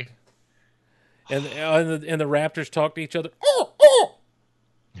really Gary. And the raptors talk to each other.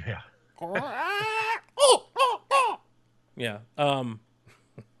 Yeah. Yeah.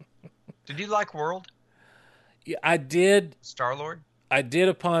 Did you like World? Yeah, I did. Star-Lord? I did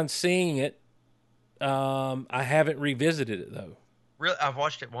upon seeing it. I haven't revisited it though. Really, I've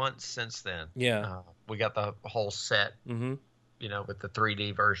watched it once since then. Yeah. We got the whole set. Mm-hmm. With the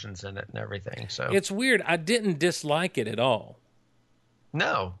 3D versions in it and everything. So it's weird. I didn't dislike it at all.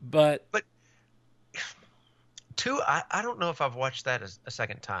 No. But 2, I don't know if I've watched that a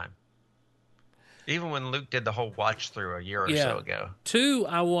second time. Even when Luke did the whole watch through a year or so ago. 2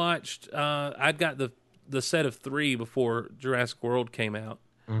 I watched, I'd got the set of 3 before Jurassic World came out.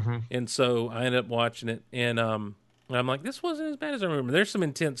 Mm-hmm. And so I ended up watching it, and I'm like, this wasn't as bad as I remember. There's some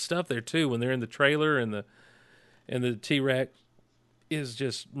intense stuff there too when they're in the trailer and the T-Rex is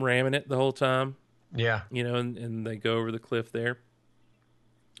just ramming it the whole time. Yeah. And they go over the cliff there.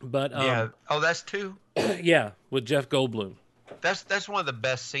 But yeah. Oh, that's 2? Yeah, with Jeff Goldblum. That's one of the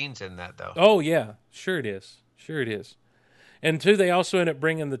best scenes in that, though. Oh, yeah. Sure it is. And 2, they also end up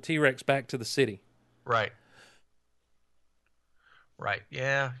bringing the T-Rex back to the city. Right.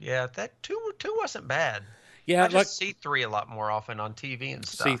 Yeah. That 2 wasn't bad. Yeah, I just see 3 a lot more often on TV and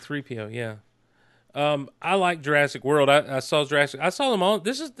stuff. C-3PO, yeah. I like Jurassic World. I saw Jurassic. I saw them all.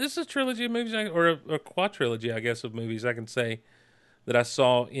 This is a trilogy of movies, or a quadrilogy, I guess, of movies. I can say that I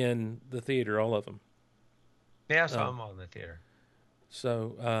saw in the theater, all of them. Yeah, I saw them all in the theater.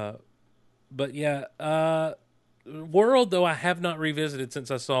 So, but yeah, World though I have not revisited since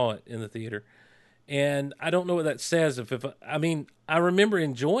I saw it in the theater, and I don't know what that says. I remember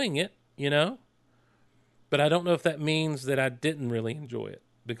enjoying it, but I don't know if that means that I didn't really enjoy it,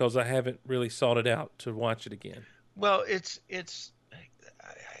 because I haven't really sought it out to watch it again. Well, I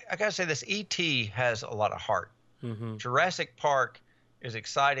gotta say this, E.T. has a lot of heart. Mm-hmm. Jurassic Park is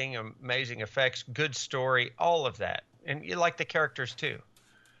exciting, amazing effects, good story, all of that. And you like the characters too.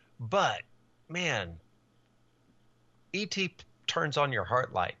 But, man, E.T. turns on your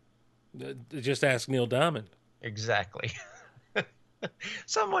heart light. Just ask Neil Diamond. Exactly.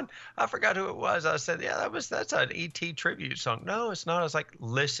 Someone, I forgot who it was. I said, yeah, that's an E.T. tribute song. No, it's not. I was like,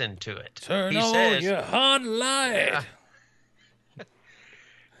 listen to it. Turn on your heart light. Yeah.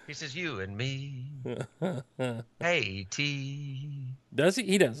 He says, you and me. Hey, E.T. Does he?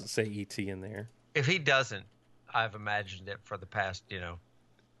 He doesn't say E.T. in there. If he doesn't, I've imagined it for the past,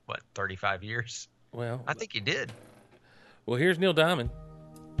 35 years. Well, I think he did. Well, here's Neil Diamond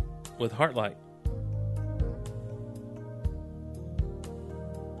with Heartlight.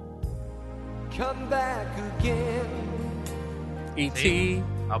 Come back again, E.T.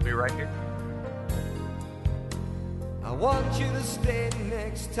 I'll be right here. I want you to stay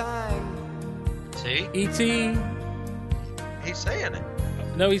next time. See? E.T. He's saying it.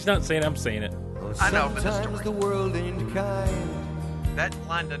 No, he's not saying it. I'm saying it. I know, but the Sometimes story. the world ain't kind. That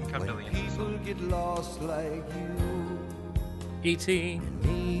line doesn't come till the When end. people get lost like you E.T. and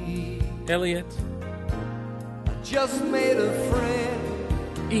me. Elliot. I just made a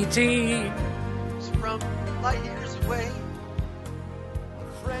friend. E.T. It's from light years away. A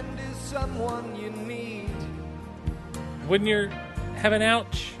friend is someone you need. When you're having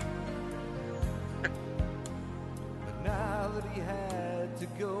ouch. But now that he had to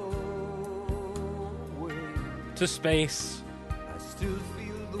go away, To space. I still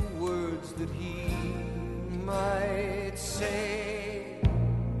feel the words that he might say.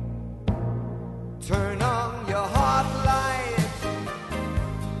 Turn on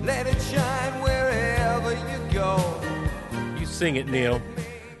sing it, Neil.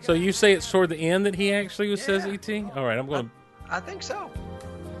 So you say it's toward the end that he actually says E.T.? All right, I'm going to... I think so.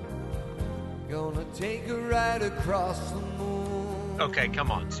 Gonna take a ride across the moon. Okay, come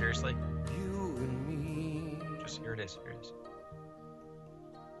on. Seriously? You and me. Just here it is. Here it is.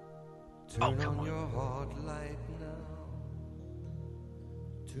 Turn come on. your heart light now.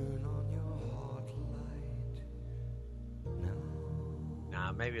 Turn on your heart light now.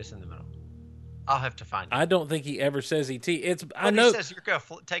 Nah, maybe it's in the middle. I'll have to find it. I don't think he ever says E.T. It's... But I know... he says you're going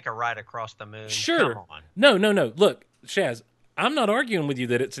to take a ride across the moon. Sure. Come on. No. Look, Shaz, I'm not arguing with you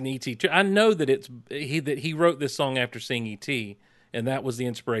that it's an E.T. I know that he wrote this song after seeing E.T., and that was the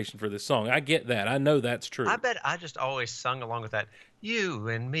inspiration for this song. I get that. I know that's true. I bet I just always sung along with that. You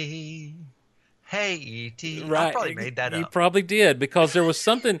and me. Hey, E.T. Right. I probably made that up. You probably did, because there was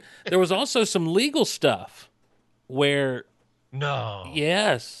something... there was also some legal stuff where... No.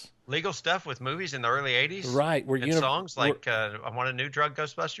 Yes. Legal stuff with movies in the early 80s? Right. And songs like I Want a New Drug,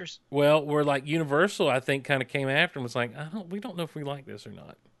 Ghostbusters? Well, where like Universal, I think, kind of came after and was like, we don't know if we like this or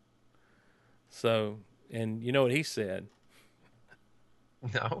not. So, and you know what he said?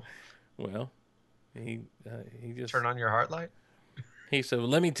 No. Well, he just... Turn on your heart light? He said, well,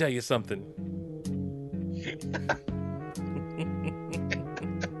 let me tell you something.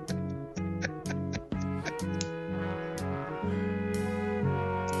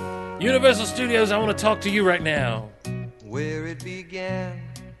 Universal Studios, I want to talk to you right now. Where it began.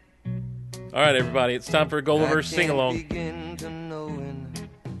 All right, everybody, it's time for a Gulliver's sing-along. Begin to knowing,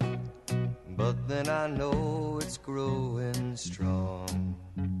 but then I know it's growing strong.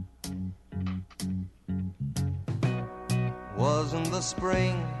 Wasn't the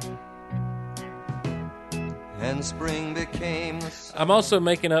spring, and spring became the summer. I'm also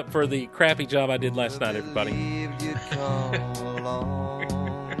making up for the crappy job I did last night, everybody, Believed you'd come along.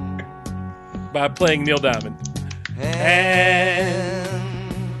 by playing Neil Diamond.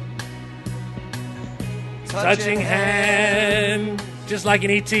 Touching hand, just like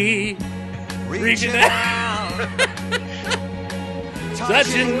an E.T. Reaching out,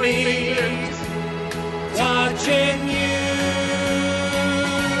 touching me, touching you.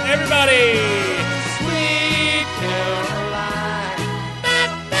 Everybody! Sweet Caroline.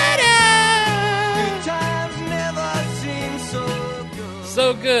 Good times never seem so good.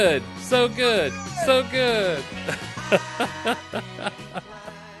 So good, so good, so good.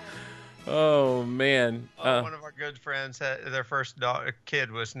 Oh, man. One of our good friends, their first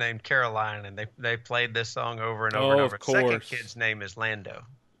kid was named Caroline, and they played this song over and over and over. Of course. Second kid's name is Lando.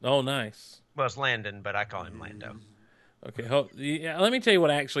 Oh, nice. Well, it's Landon, but I call him Lando. Okay, let me tell you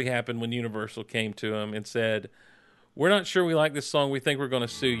what actually happened when Universal came to him and said, we're not sure we like this song. We think we're going to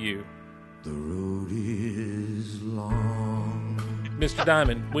sue you. The road is long. Mr.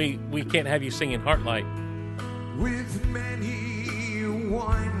 Diamond, we can't have you singing Heartlight. With many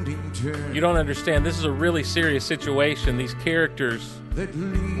winding turns. You don't understand. This is a really serious situation. These characters,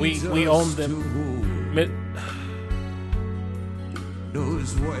 we own them.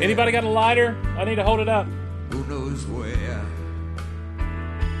 Knows where. Anybody got a lighter? I need to hold it up. Who knows where?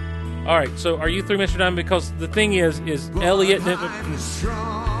 All right, so are you through, Mr. Diamond? Because the thing is Elliot...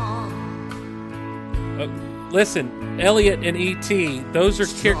 listen, Elliot and E.T., those are...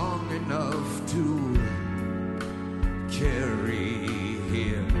 Strong enough to carry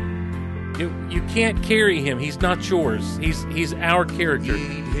him. You can't carry him. He's not yours. He's our character.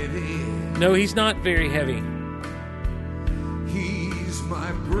 He ain't heavy. No, he's not very heavy. He's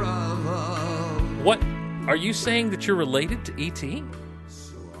my brother. What? Are you saying that you're related to E.T.?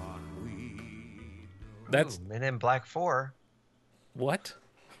 So on we. That's... Men in Black 4. What?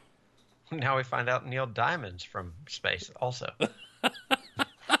 Now we find out Neil Diamond's from space also.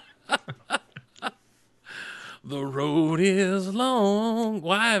 The road is long.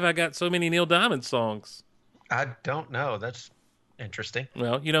 Why have I got so many Neil Diamond songs? I don't know. That's interesting.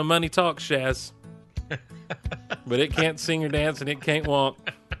 Well, you know, money talks, Shaz. But it can't sing or dance and it can't walk.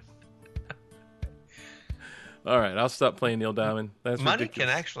 All right, I'll stop playing Neil Diamond. That's Money ridiculous.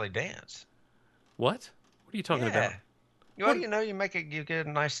 can actually dance. What? What are you talking about? Well, you know, you get a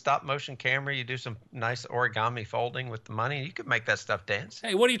nice stop motion camera. You do some nice origami folding with the money. You could make that stuff dance.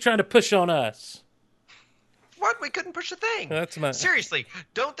 Hey, what are you trying to push on us? What? We couldn't push a thing. That's my... Seriously,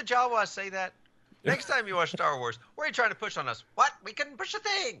 don't the Jawas say that? Next time you watch Star Wars, what are you trying to push on us? What? We couldn't push a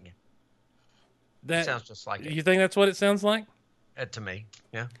thing. That sounds just like it. You think that's what it sounds like? To me,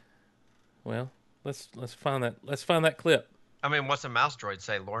 yeah. Well, let's find that. Let's find that clip. I mean, what's a mouse droid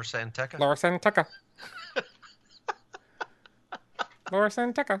say? Laura Santeca? Laura Santeca. Laura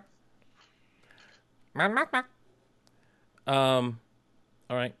Santeca. All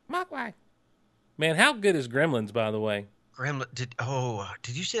right. Man, how good is Gremlins, by the way? Gremlin.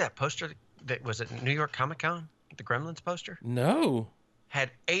 Did you see that poster that was at New York Comic Con? The Gremlins poster No.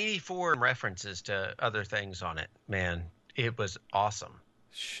 had 84 references to other things on it. Man, it was awesome.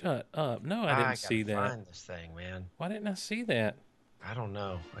 Shut up. No, I didn't see that. Find this thing, man. Why didn't I see that? I don't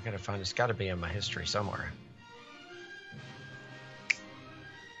know. I gotta find it. It's got to be in my history somewhere.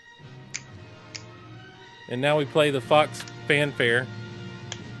 And now we play the Fox fanfare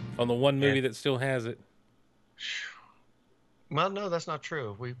on the one movie that still has it. Well, no, that's not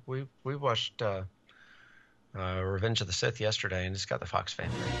true. We watched Revenge of the Sith yesterday, and it's got the Fox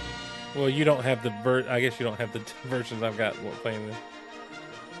fanfare. Well, you don't have the I guess you don't have the versions I've got playing this.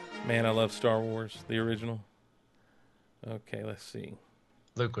 Man, I love Star Wars, the original. Okay, let's see.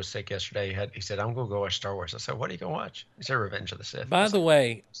 Luke was sick yesterday. He said, "I'm gonna go watch Star Wars." I said, "What are you gonna watch?" He said, "Revenge of the Sith." By the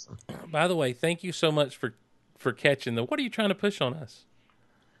way, thank you so much for catching the. What are you trying to push on us?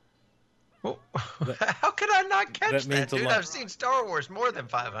 Well, how could I not catch that, dude? Lot. I've seen Star Wars more than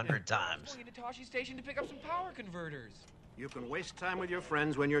 500 times. I'm going to Toshi Station to pick up some power converters. You can waste time with your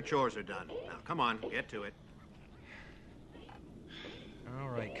friends when your chores are done. Now, come on, get to it. All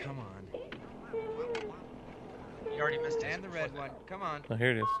right, come on. You already missed it. And the red one. Come on. Oh, here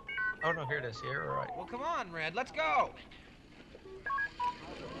it is. Oh, no, here it is. Here, all right. Well, come on, Red. Let's go.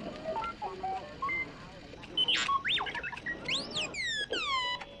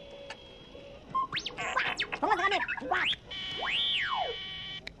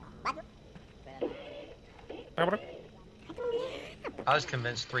 I was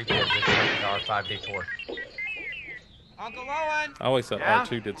convinced 3 kids did something to R5D4. Uncle Owen. I always thought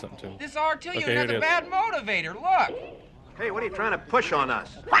R2 did something to him. This R2, Okay, you're here it another is. bad motivator. Look. Hey, what are you trying to push on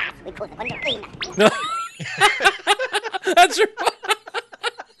us? No. That's right.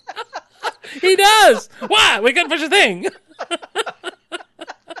 He does. Why? We couldn't push a thing.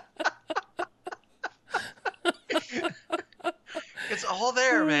 It's all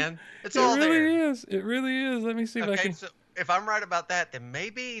there, man. It's all It there. really is. It really is. Let me see if I Okay, can. so if I'm right about that, then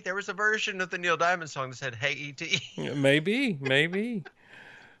maybe there was a version of the Neil Diamond song that said, "Hey, E.T." Maybe.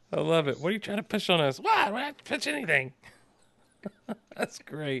 I love it. What are you trying to push on us? Why? We're not push anything. That's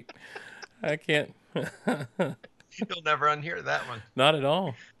great. I can't. You'll never unhear that one. Not at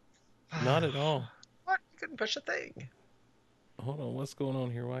all. Not at all. What? You couldn't push a thing. Hold on. What's going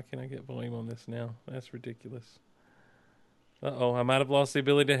on here? Why can't I get volume on this now? That's ridiculous. Uh-oh. I might have lost the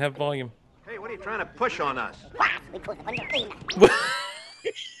ability to have volume. Hey, what are you trying to push on us?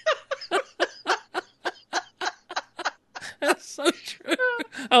 That's so true.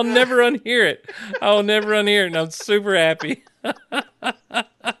 I'll never unhear it. And I'm super happy.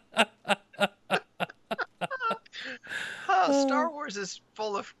 Star Wars is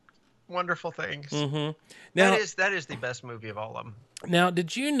full of wonderful things. Mm-hmm. Now, that is the best movie of all of them. Now,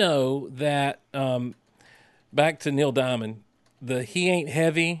 did you know that, back to Neil Diamond, the He Ain't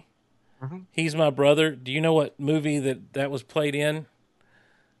Heavy, He's My Brother, do you know what movie that was played in,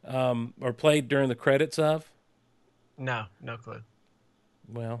 or played during the credits of? No clue.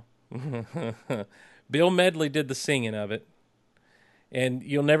 Well, Bill Medley did the singing of it, and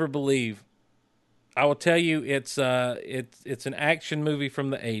you'll never believe. I will tell you, it's an action movie from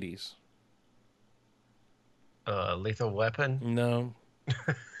the 80s. Lethal Weapon? No.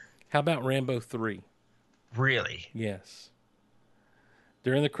 How about Rambo 3? Really? Yes.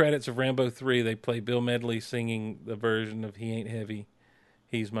 During the credits of Rambo 3, they play Bill Medley singing the version of He Ain't Heavy,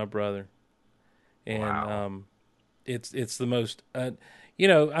 He's My Brother. And wow. It's the most, I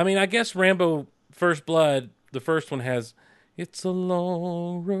guess Rambo First Blood, the first one has, it's a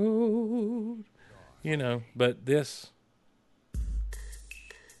long road, but this,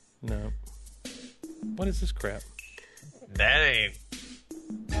 no. What is this crap? That ain't.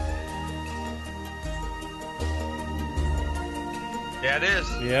 Yeah, it is.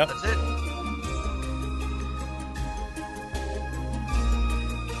 Yep. That's it.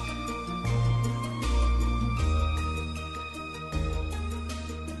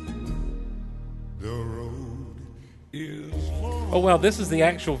 Oh, well, this is the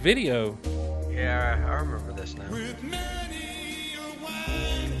actual video. Yeah, I remember this now.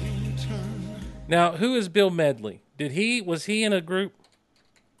 Now, who is Bill Medley? Was he in a group?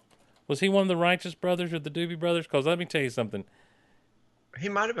 Was he one of the Righteous Brothers or the Doobie Brothers? Because let me tell you something. He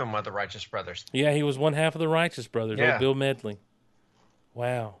might have been one of the Righteous Brothers. Yeah, he was one half of the Righteous Brothers. Yeah. Old Bill Medley.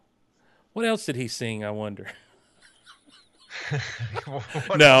 Wow. What else did he sing, I wonder?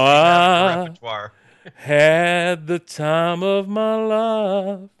 Now I had the time of my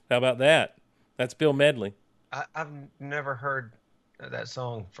life. How about that? That's Bill Medley. I've never heard that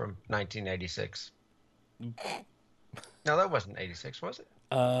song from 1986. No, that wasn't 86, was it?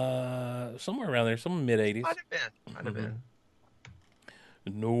 Somewhere around there, some mid-'80s. Might have been.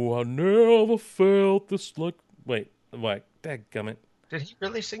 No, I never felt this like... Wait, dadgummit. Did he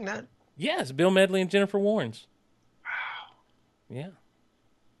really sing that? Yes, Bill Medley and Jennifer Warnes. Wow. Yeah.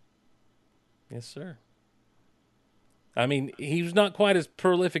 Yes, sir. I mean, he was not quite as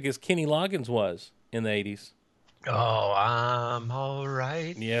prolific as Kenny Loggins was in the 80s. Oh, I'm all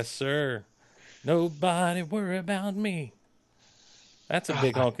right. Yes, sir. Nobody worry about me. That's a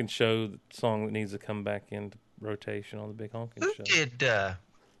Big Honkin' Show song that needs to come back into rotation on the Big Honkin' Who Show. did I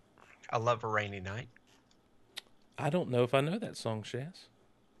Love a Rainy Night? I don't know if I know that song, Shaz.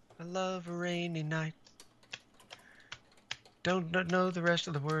 I love a rainy night. Don't know the rest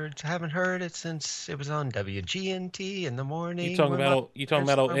of the words. Haven't heard it since it was on WGNT in the morning. You talking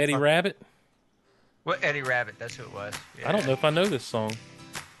about old Eddie Rabbit? Well, Eddie Rabbit, that's who it was. Yeah. I don't know if I know this song.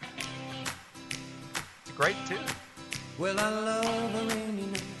 It's great too. Well, I love a rainy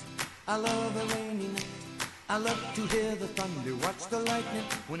night. I love a rainy night. I love to hear the thunder, watch the lightning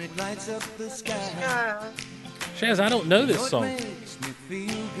when it lights up the sky. Shaz, I don't know this song. It makes me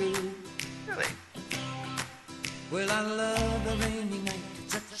feel good. Really? Well, I love a rainy night.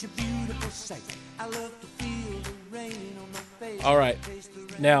 It's such a beautiful sight. I love to feel the rain on my face. All right.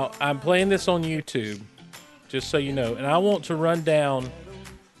 Now, I'm playing this on YouTube, just so you know. And I want to run down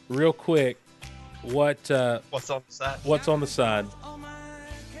real quick what's on the side.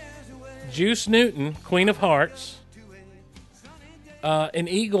 Juice Newton, Queen of Hearts. An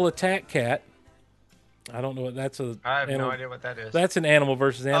Eagle Attack Cat. I don't know what that's a. I have no idea what that is. That's an animal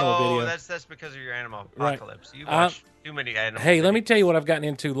versus animal video. That's because of your animal apocalypse. Right. You watch too many animals. Hey, let me tell you what I've gotten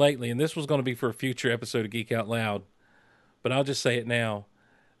into lately, and this was going to be for a future episode of Geek Out Loud, but I'll just say it now.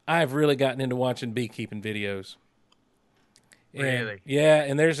 I've really gotten into watching beekeeping videos. Really? Yeah,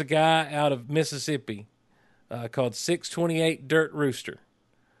 and there's a guy out of Mississippi called 628 Dirt Rooster,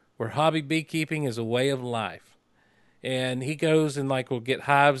 where hobby beekeeping is a way of life. And he goes and will get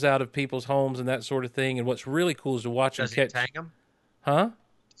hives out of people's homes and that sort of thing. And what's really cool is to watch him catch. Does he tang them? Huh?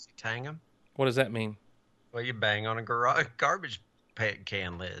 Does he tang them? What does that mean? Well, you bang on a garbage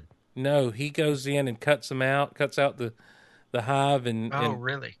can lid. No, he goes in and cuts them out, cuts out the hive and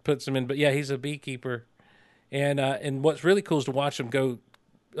really? Puts them in. But yeah, he's a beekeeper. And what's really cool is to watch him go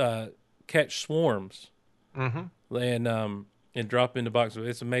catch swarms. Mm-hmm. And drop into boxes.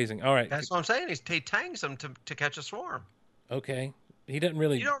 It's amazing. All right. That's what I'm saying. He tangs them to catch a swarm. Okay. He doesn't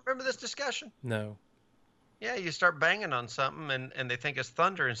really... You don't remember this discussion? No. Yeah, you start banging on something and they think it's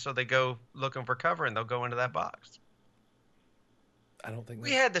thunder, and so they go looking for cover and they'll go into that box. I don't think...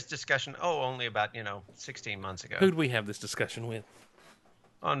 We had this discussion, only about, 16 months ago. Who'd we have this discussion with?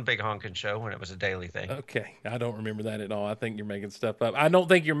 On Big Honkin' Show when it was a daily thing. Okay. I don't remember that at all. I think you're making stuff up. I don't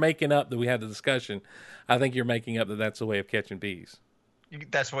think you're making up that we had the discussion. I think you're making up that that's a way of catching bees.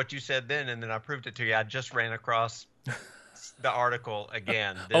 That's what you said then, and then I proved it to you. I just ran across the article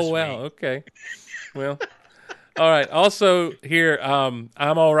again this Oh, wow. week. Okay. Well, all right. Also here, I'm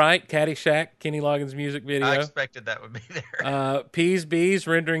All Right, Caddyshack, Kenny Loggins music video. I expected that would be there. Peas, Bees,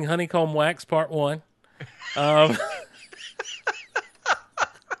 Rendering Honeycomb Wax, Part 1.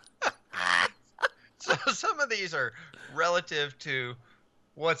 So some of these are relative to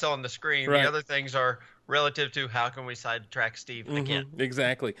what's on the screen. Right. The other things are relative to how can we sidetrack Steve again.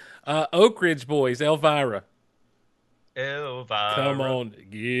 Exactly. Oak Ridge Boys, Elvira. Elvira. Come on.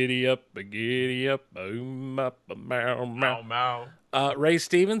 Giddy up, boom up, meow, meow. Ray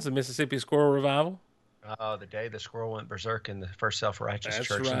Stevens, the Mississippi Squirrel Revival. Oh, the day the squirrel went berserk in the first self-righteous That's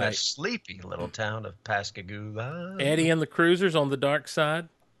church in right. that sleepy little town of Pascagoula. Eddie and the Cruisers on the Dark Side.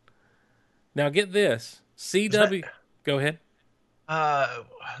 Now get this. CW. Go ahead.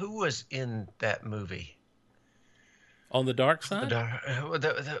 Who was in that movie? On the Dark Side?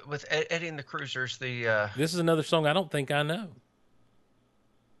 With Eddie and the Cruisers, This is another song I don't think I know.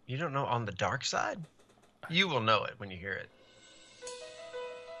 You don't know On the Dark Side? You will know it when you hear it.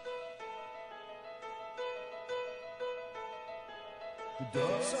 The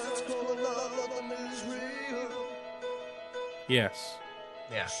dark side's calling out, and is real. Yes.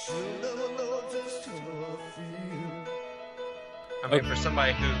 Yeah. You'll never know just how I feel. I mean, for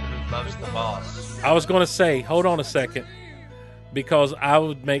somebody who loves the boss. I was going to say, hold on a second, because I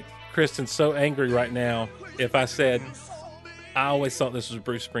would make Kristen so angry right now if I said, I always thought this was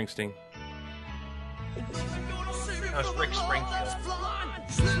Bruce Springsteen. That's Rick Springfield.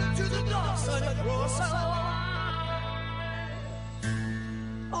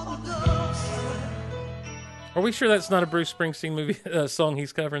 Are we sure that's not a Bruce Springsteen movie song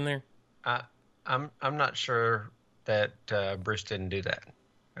he's covering there? I'm not sure that Bruce didn't do that,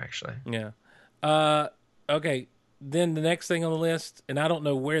 actually. Yeah. Okay. then the next thing on the list, and I don't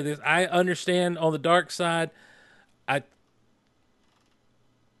know where this. I understand on the dark side. I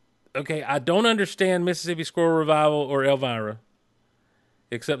don't understand Mississippi Squirrel Revival or Elvira,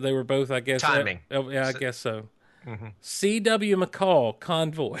 except they were both, I guess. Timing. Yeah, I guess so. Mm-hmm. C.W. McCall,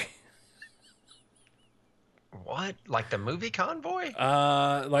 Convoy. What? Like the movie Convoy?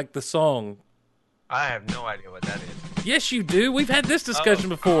 Like the song. I have no idea what that is. Yes, you do. We've had this discussion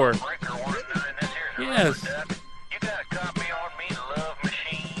before. Yes. You got a copy on me, Love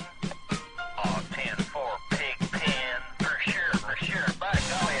Machine? Oh, 10-4 Pig Pen. For sure. By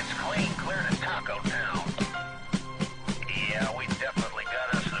golly, it's clear to Taco Town. Yeah, we definitely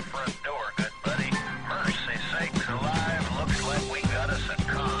got us the front door, good buddy. Mercy sakes alive, looks like we got us a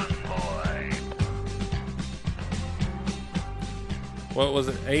convoy. What was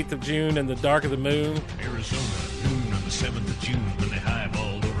it? 8th of June in the dark of the moon. Arizona, noon on the 7th of June when they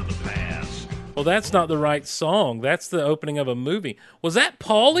highballed over the pass. Well, that's not the right song. That's the opening of a movie. Was that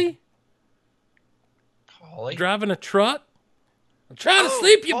Paulie? Paulie? Driving a truck? I'm trying to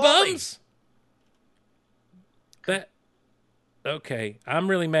sleep, you Paulie. bums! Okay, I'm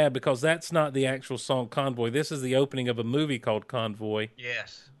really mad because that's not the actual song Convoy. This is the opening of a movie called Convoy.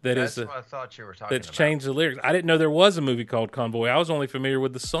 Yes. That's what I thought you were talking That's about. changed the lyrics. I didn't know there was a movie called Convoy. I was only familiar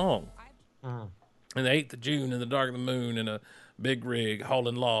with the song. Mm. And the 8th of June in the dark of the moon in a big rig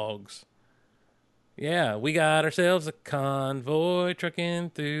hauling logs. Yeah, we got ourselves a convoy trucking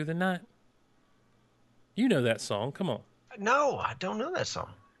through the night. You know that song. Come on. No, I don't know that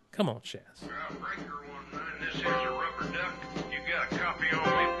song. Come on, Shaz. Breaker 19, this is a rubber duck. You got a copy on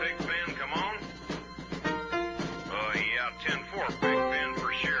me, Pig Pen, come on? Oh, yeah, 10-4 Pig Pen,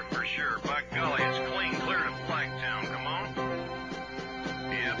 for sure. By golly, it's clear to Flagtown, come on?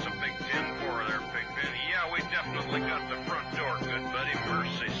 Yeah, it's a big 10-4 there, Pig Pen. Yeah, we definitely got the front door, good buddy.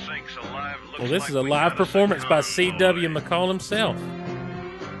 Mercy sakes alive. Well, this is a live performance by C.W. McCall himself.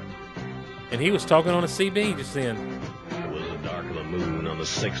 And he was talking on a CB just then. It was the dark of the moon on the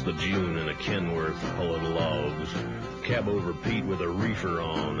 6th of June in a Kenworth pulling logs. Cab over Pete with a reefer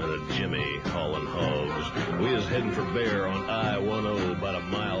on and a Jimmy hauling hogs. We was heading for Bear on I-10 about a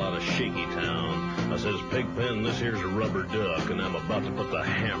mile out of Shaky Town. I says, Pig Pen, this here's a rubber duck, and I'm about to put the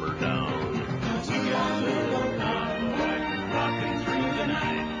hammer down. We got a little convoy rocking through the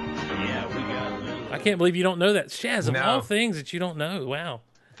night. Yeah, we got a little... I can't believe you don't know that. Shaz, of No. all things that you don't know. Wow.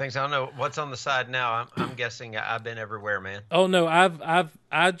 Things I don't know. What's on the side now? I'm guessing I've been everywhere, man. Oh no, I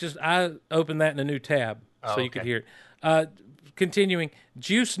opened that in a new tab so you could okay. hear it. Continuing,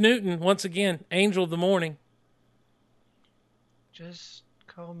 Juice Newton once again, Angel of the Morning. Just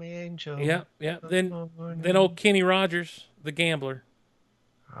call me Angel. Yep. Then old Kenny Rogers, the Gambler.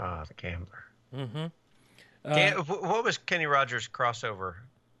 Ah, the Gambler. Mm-hmm. What was Kenny Rogers' crossover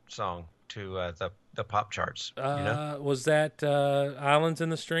song to the pop charts? You know? Was that Islands in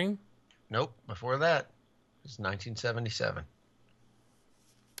the Stream? Nope. Before that, it was 1977.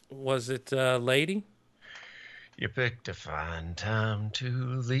 Was it Lady? You picked a fine time to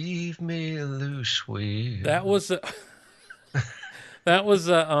leave me loose with. That was a that was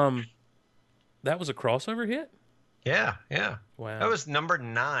a crossover hit. Yeah. Wow. That was number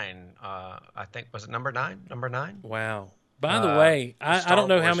 9. I think, was it number 9? Number 9? Wow. By the way, I don't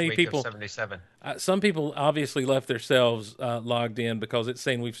know how many people. 77. Some people obviously left themselves logged in because it's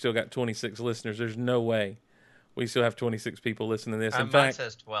saying we've still got 26 listeners. There's no way we still have 26 people listening to this. In Mine fact,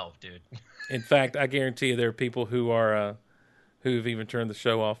 says 12, dude. in fact, I guarantee you there are people who are who've even turned the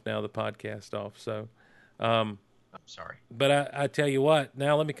show off now, the podcast off. So, I'm sorry. but I tell you what.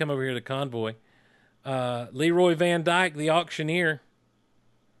 Now let me come over here to Convoy. Leroy Van Dyke, the auctioneer,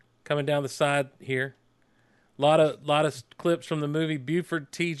 coming down the side here. Lot of clips from the movie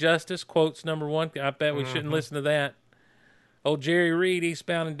Buford T. Justice, quotes number 1. I bet we shouldn't listen to that. Old Jerry Reed,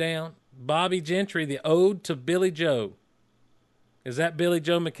 Eastbound and Down. Bobby Gentry, the Ode to Billy Joe. Is that Billy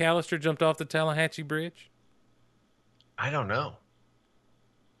Joe McAllister jumped off the Tallahatchie Bridge? I don't know.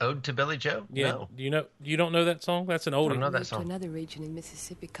 Ode to Billy Joe? Yeah. No. You don't know that song? That's an oldie. I don't know that To song. another region in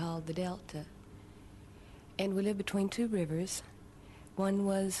Mississippi called the Delta. And we lived between 2 rivers. One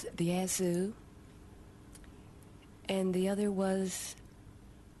was the Yazoo, and the other was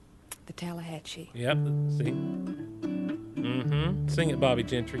the Tallahatchie. Yep. See. Sing it, Bobby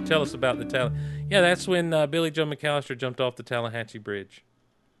Gentry. Tell us about the Tallahatchie. Yeah, that's when Billy Joe McAllister jumped off the Tallahatchie Bridge.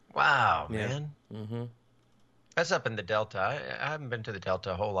 Wow, Yeah. man. Mm-hmm. That's up in the Delta. I haven't been to the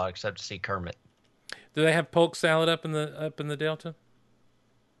Delta a whole lot except to see Kermit. Do they have polk salad up in the Delta?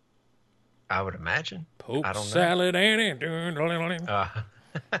 I would imagine. Polk I don't know. salad, Annie.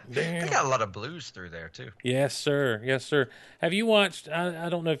 They got a lot of blues through there too. Yes, sir. Yes, sir. Have you watched? I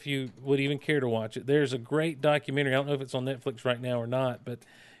don't know if you would even care to watch it. There's a great documentary. I don't know if it's on Netflix right now or not, but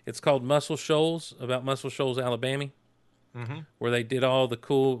it's called Muscle Shoals, about Muscle Shoals, Alabama, where they did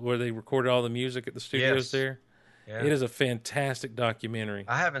where they recorded all the music at the studios there. Yeah. It is a fantastic documentary.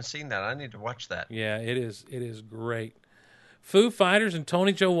 I haven't seen that. I need to watch that. Yeah, it is. It is great. Foo Fighters and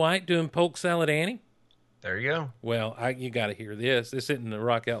Tony Joe White doing Polk Salad Annie. There you go. Well, you got to hear this. This isn't the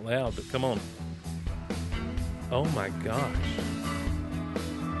Rock Out Loud, but come on. Oh, my gosh.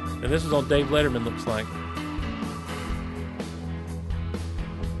 And this is on Dave Letterman, looks like.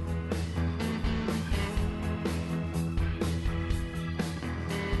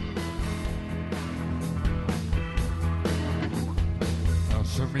 Now,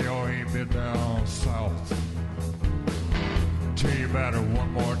 some of y'all ain't been down south. Tell you about it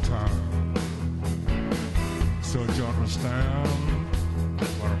one more time. So you understand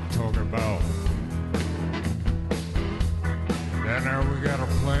what I'm talking about. Down there we got a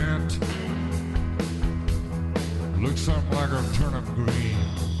plant. Looks something like a turnip green.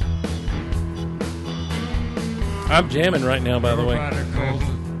 I'm jamming right now, by the way. Everybody calls it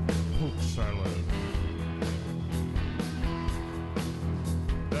poke salad.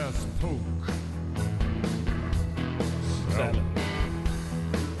 That's poke salad.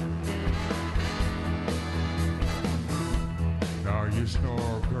 Now you know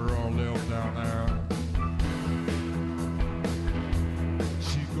a girl lived down there.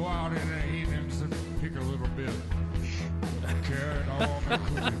 She'd go out in the evenings and pick a little bit. Carry it home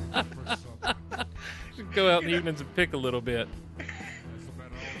and cook it for supper. She'd go out in the evenings and pick a little bit.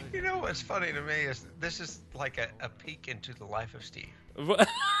 You know what's funny to me is this is like a peek into the life of Steve.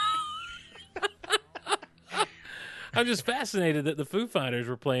 I'm just fascinated that the Foo Fighters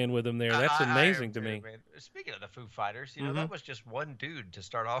were playing with him there. That's amazing to me. Man. Speaking of the Foo Fighters, you know, that was just one dude to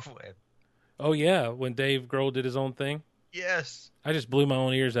start off with. Oh, yeah, when Dave Grohl did his own thing? Yes. I just blew my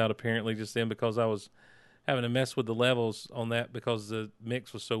own ears out, apparently, just then because I was having to mess with the levels on that because the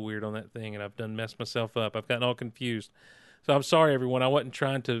mix was so weird on that thing, and I've done messed myself up. I've gotten all confused. So I'm sorry, everyone. I wasn't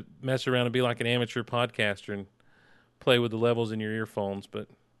trying to mess around and be like an amateur podcaster and play with the levels in your earphones, but...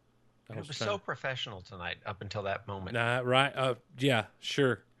 It was so professional tonight up until that moment. Right. Yeah,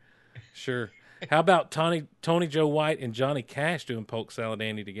 sure. How about Tony Joe White and Johnny Cash doing Polk Salad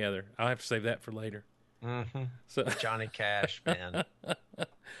Annie together? I'll have to save that for later. Mm-hmm. So Johnny Cash, man.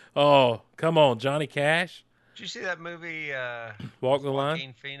 Oh, come on, Johnny Cash. Did you see that movie? Walk the Line.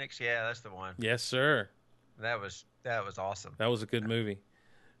 Joaquin Phoenix. Yeah, that's the one. Yes, sir. That was awesome. That was a good movie.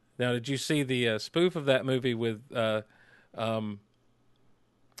 Now, did you see the spoof of that movie with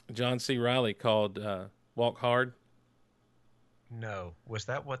John C. Reilly called Walk Hard? No. Was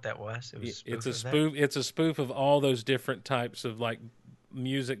that what that was? It's a spoof. It's a spoof of all those different types of like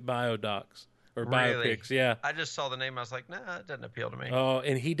music biodocs or biopics. Yeah. I just saw the name. I was like, nah, it doesn't appeal to me. Oh,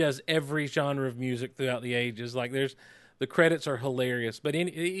 and he does every genre of music throughout the ages. Like the credits are hilarious, but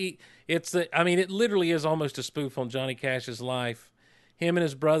it literally is almost a spoof on Johnny Cash's life. Him and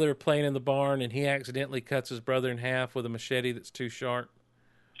his brother are playing in the barn, and he accidentally cuts his brother in half with a machete that's too sharp.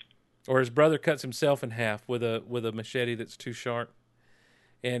 Or his brother cuts himself in half with a machete that's too sharp.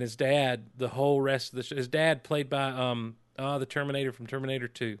 And his dad, the whole rest of his dad played by the Terminator from Terminator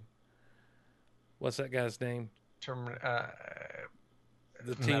 2. What's that guy's name?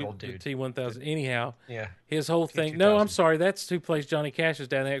 The T-1000. Anyhow, yeah. His whole thing. T-2000. No, I'm sorry. That's who plays Johnny Cash's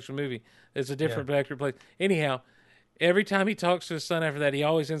dad in the actual movie. It's a different actor plays. Anyhow, every time he talks to his son after that, he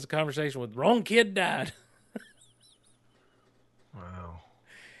always ends the conversation with, "Wrong kid died." Wow.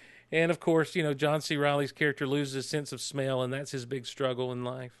 And, of course, you know, John C. Reilly's character loses his sense of smell, and that's his big struggle in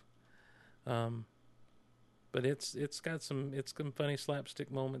life. But it's got some funny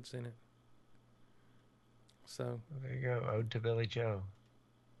slapstick moments in it. So there you go. Ode to Billy Joe.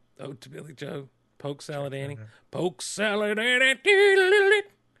 Ode to Billy Joe. Poke Salad Annie. Poke Salad Annie.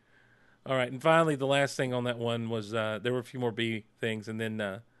 All right, and finally, the last thing on that one was there were a few more B things, and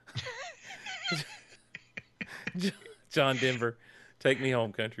then John Denver. Take Me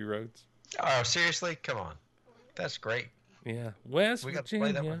Home, Country Roads. Oh, seriously? Come on. That's great. Yeah. West we got Virginia.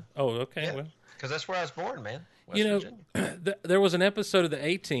 to play that one. Oh, okay. Yeah, well, because that's where I was born, man. West Virginia. There was an episode of the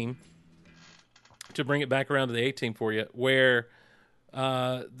A-Team, to bring it back around to the A-Team for you, where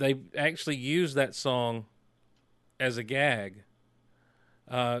they actually used that song as a gag.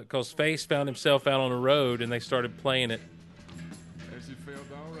 Because Face found himself out on the road, and they started playing it.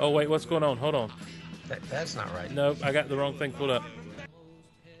 Oh, wait, what's going on? Hold on. That's not right. Nope, I got the wrong thing pulled up.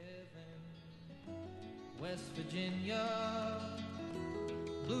 West Virginia,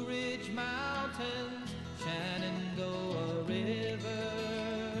 Blue Ridge Mountains, Shenandoah River.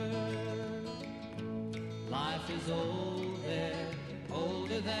 Life is old there,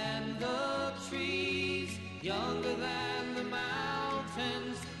 older than the trees, younger than the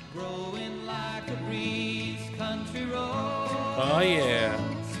mountains, growing like a breeze. Country roads. Oh, yeah.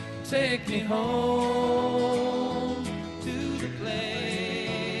 Take me home to the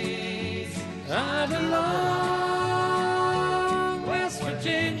place I belong, West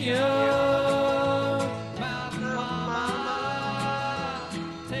Virginia. Mountain Mama,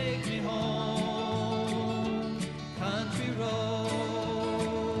 take me home, country roads.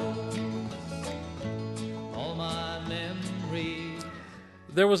 All my memories.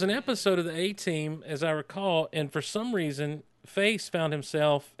 There was an episode of the A-Team, as I recall, and for some reason, Face found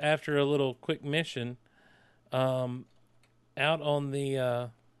himself, after a little quick mission, out on the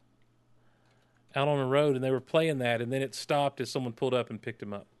road, and they were playing that, and then it stopped as someone pulled up and picked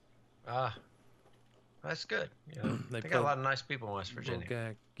him up. Ah, that's good. You know, they got a lot of nice people in West Virginia.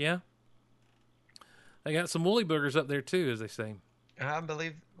 Gag. Yeah. They got some woolly boogers up there, too, as they say. I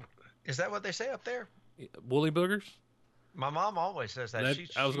believe, is that what they say up there? Woolly boogers? My mom always says that.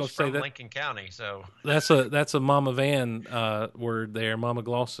 She's gonna say from that, Lincoln County, so that's a Mama Van word there, Mama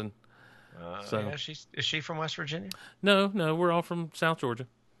Glosson. yeah, is she from West Virginia? No, we're all from South Georgia.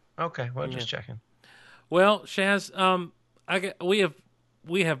 Okay, well, just checking. Well, Shaz,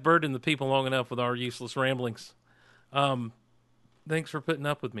 we have burdened the people long enough with our useless ramblings. Thanks for putting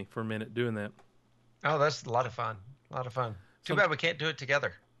up with me for a minute doing that. Oh, that's a lot of fun. Too bad we can't do it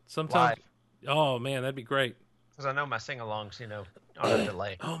together. Sometimes. Live. Oh man, that'd be great. Because I know my sing-alongs, on a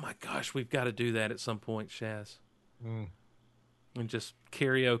delay. Oh my gosh, we've got to do that at some point, Shaz. Mm. And just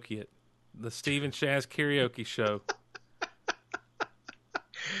karaoke it. The Steve and Shaz karaoke show.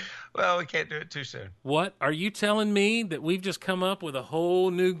 Well, we can't do it too soon. What? Are you telling me that we've just come up with a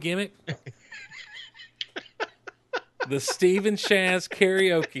whole new gimmick? The Steve and Shaz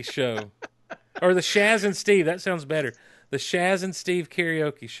karaoke show. Or the Shaz and Steve, that sounds better. The Shaz and Steve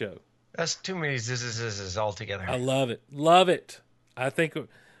karaoke show. That's too many zizzes all together. I love it. Love it. I think,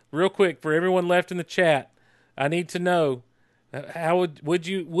 real quick, for everyone left in the chat, I need to know, how would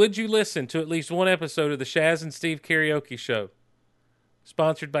you listen to at least one episode of the Shaz and Steve karaoke show?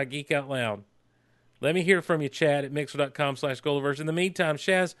 Sponsored by Geek Out Loud. Let me hear from you, chat, at mixer.com/Goliverse. In the meantime,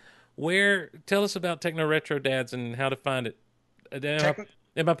 Shaz, tell us about Techno Retro Dads and how to find it.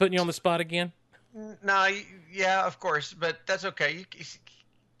 Am I putting you on the spot again? No, yeah, of course, but that's okay.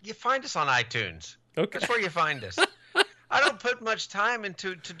 You find us on iTunes. Okay. That's where you find us. I don't put much time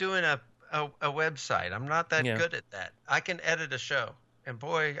into doing a website. I'm not that good at that. I can edit a show. And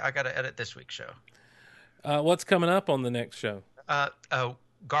boy, I got to edit this week's show. What's coming up on the next show?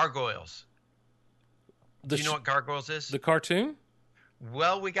 Gargoyles. Do you know what Gargoyles is? The cartoon?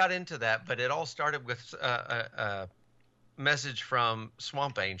 Well, we got into that, but it all started with a message from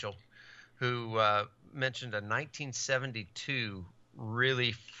Swamp Angel, who mentioned a 1972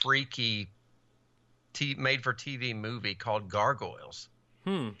 really freaky made-for-TV movie called Gargoyles.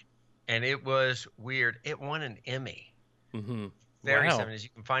 And it was weird. It won an Emmy. Mm-hmm. Very 70s. You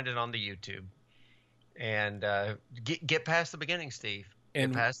can find it on the YouTube. And get past the beginning, Steve.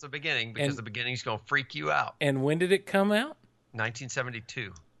 Get past the beginning, because the beginning's going to freak you out. And when did it come out?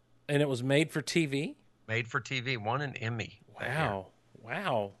 1972. And it was made for TV? Made for TV. Won an Emmy. Wow.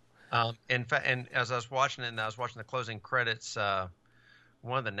 Wow. In fact, and as I was watching it, and I was watching the closing credits,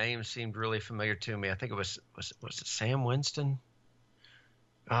 one of the names seemed really familiar to me. I think it was it Sam Winston?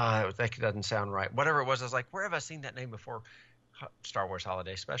 That doesn't sound right. Whatever it was, I was like, where have I seen that name before? Star Wars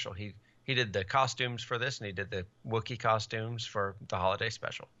Holiday Special. He did the costumes for this, and he did the Wookiee costumes for the Holiday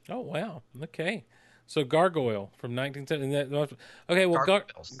Special. Oh, wow. Okay. So Gargoyle from 1970. Okay, well,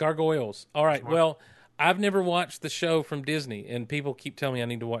 Gargoyles. All right. Well, I've never watched the show from Disney, and people keep telling me I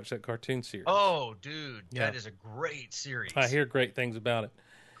need to watch that cartoon series. Oh, dude, that is a great series. I hear great things about it.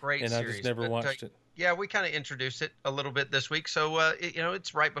 Great series. And I just never watched it. Yeah, we kind of introduced it a little bit this week. So,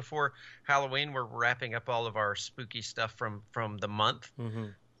 it's right before Halloween. We're wrapping up all of our spooky stuff from the month. Mm-hmm.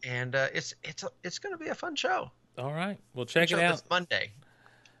 And it's going to be a fun show. All right. Well, check it out. This Monday.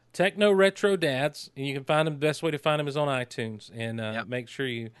 Techno Retro Dads. And you can find them. The best way to find them is on iTunes. And make sure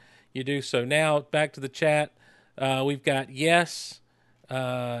you do so. Now, back to the chat. We've got yes,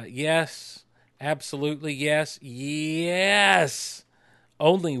 absolutely yes, yes.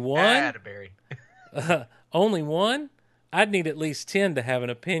 Only one? Only one? I'd need at least 10 to have an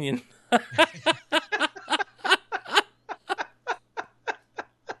opinion.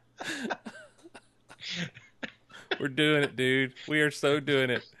 We're doing it, dude. We are so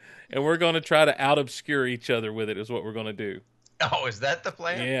doing it. And we're going to try to out-obscure each other with it is what we're going to do. Oh, is that the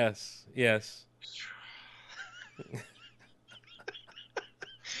plan? Yes.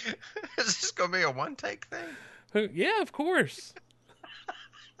 Is this going to be a one-take thing? Yeah, of course.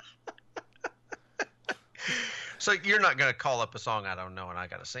 So you're not going to call up a song I don't know and I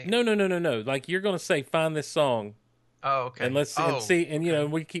got to sing? No. Like, you're going to say, find this song. Oh, okay. And let's see. And, you know,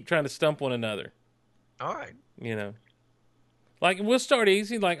 we keep trying to stump one another. All right. You know. Like, we'll start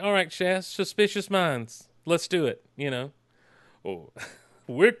easy. Like, all right, Shaz, Suspicious Minds. Let's do it, you know. Oh,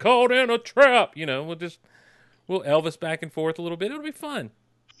 we're caught in a trap. You know, we'll Elvis back and forth a little bit. It'll be fun.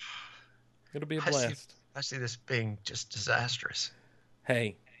 It'll be a blast. I see this being just disastrous.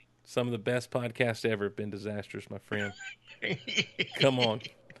 Hey, some of the best podcasts ever have been disastrous, my friend. Come on.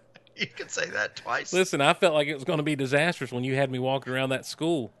 You could say that twice. Listen, I felt like it was going to be disastrous when you had me walking around that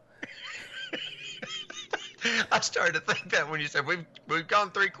school. I started to think that when you said we've gone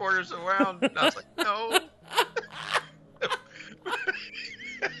 3/4 around, and I was like, no,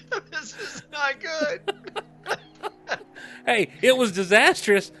 this is not good. Hey, it was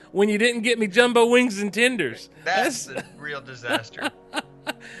disastrous when you didn't get me jumbo wings and tenders. That's a real disaster.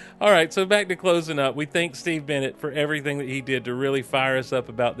 All right, so back to closing up. We thank Steve Bennett for everything that he did to really fire us up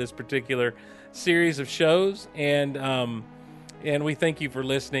about this particular series of shows, and we thank you for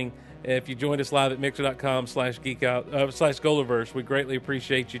listening. If you joined us live at mixer.com/geekout/Golaverse, we greatly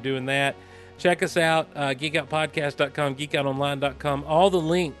appreciate you doing that. Check us out, geekoutpodcast.com, geekoutonline.com, all the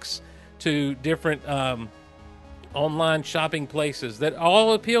links to different online shopping places that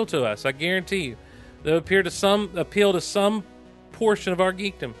all appeal to us. I guarantee you. They'll appeal to some portion of our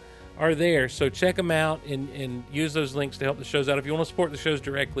geekdom are there. So check them out and use those links to help the shows out. If you want to support the shows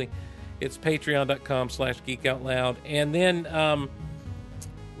directly, it's patreon.com/geekoutloud. And then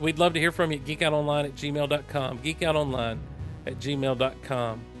we'd love to hear from you at geekoutonline@gmail.com.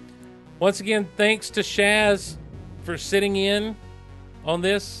 Geekoutonline@gmail.com. Once again, thanks to Shaz for sitting in on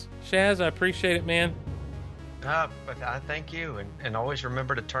this. Shaz, I appreciate it, man. But I thank you, and always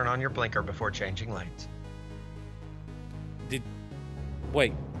remember to turn on your blinker before changing lanes.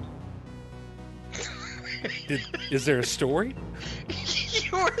 Wait. Is there a story?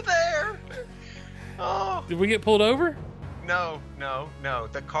 You were there. Oh. Did we get pulled over? No.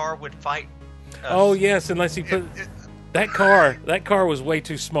 The car would fight us. Oh yes, unless he put that car was way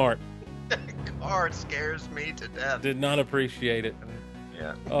too smart. That car scares me to death. Did not appreciate it.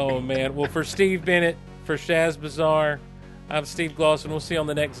 Yeah. Oh man. Well, for Steve Bennett, for Shazbazzar, I'm Steve Glosson. We'll see you on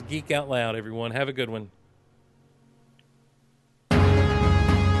the next Geek Out Loud, everyone. Have a good one.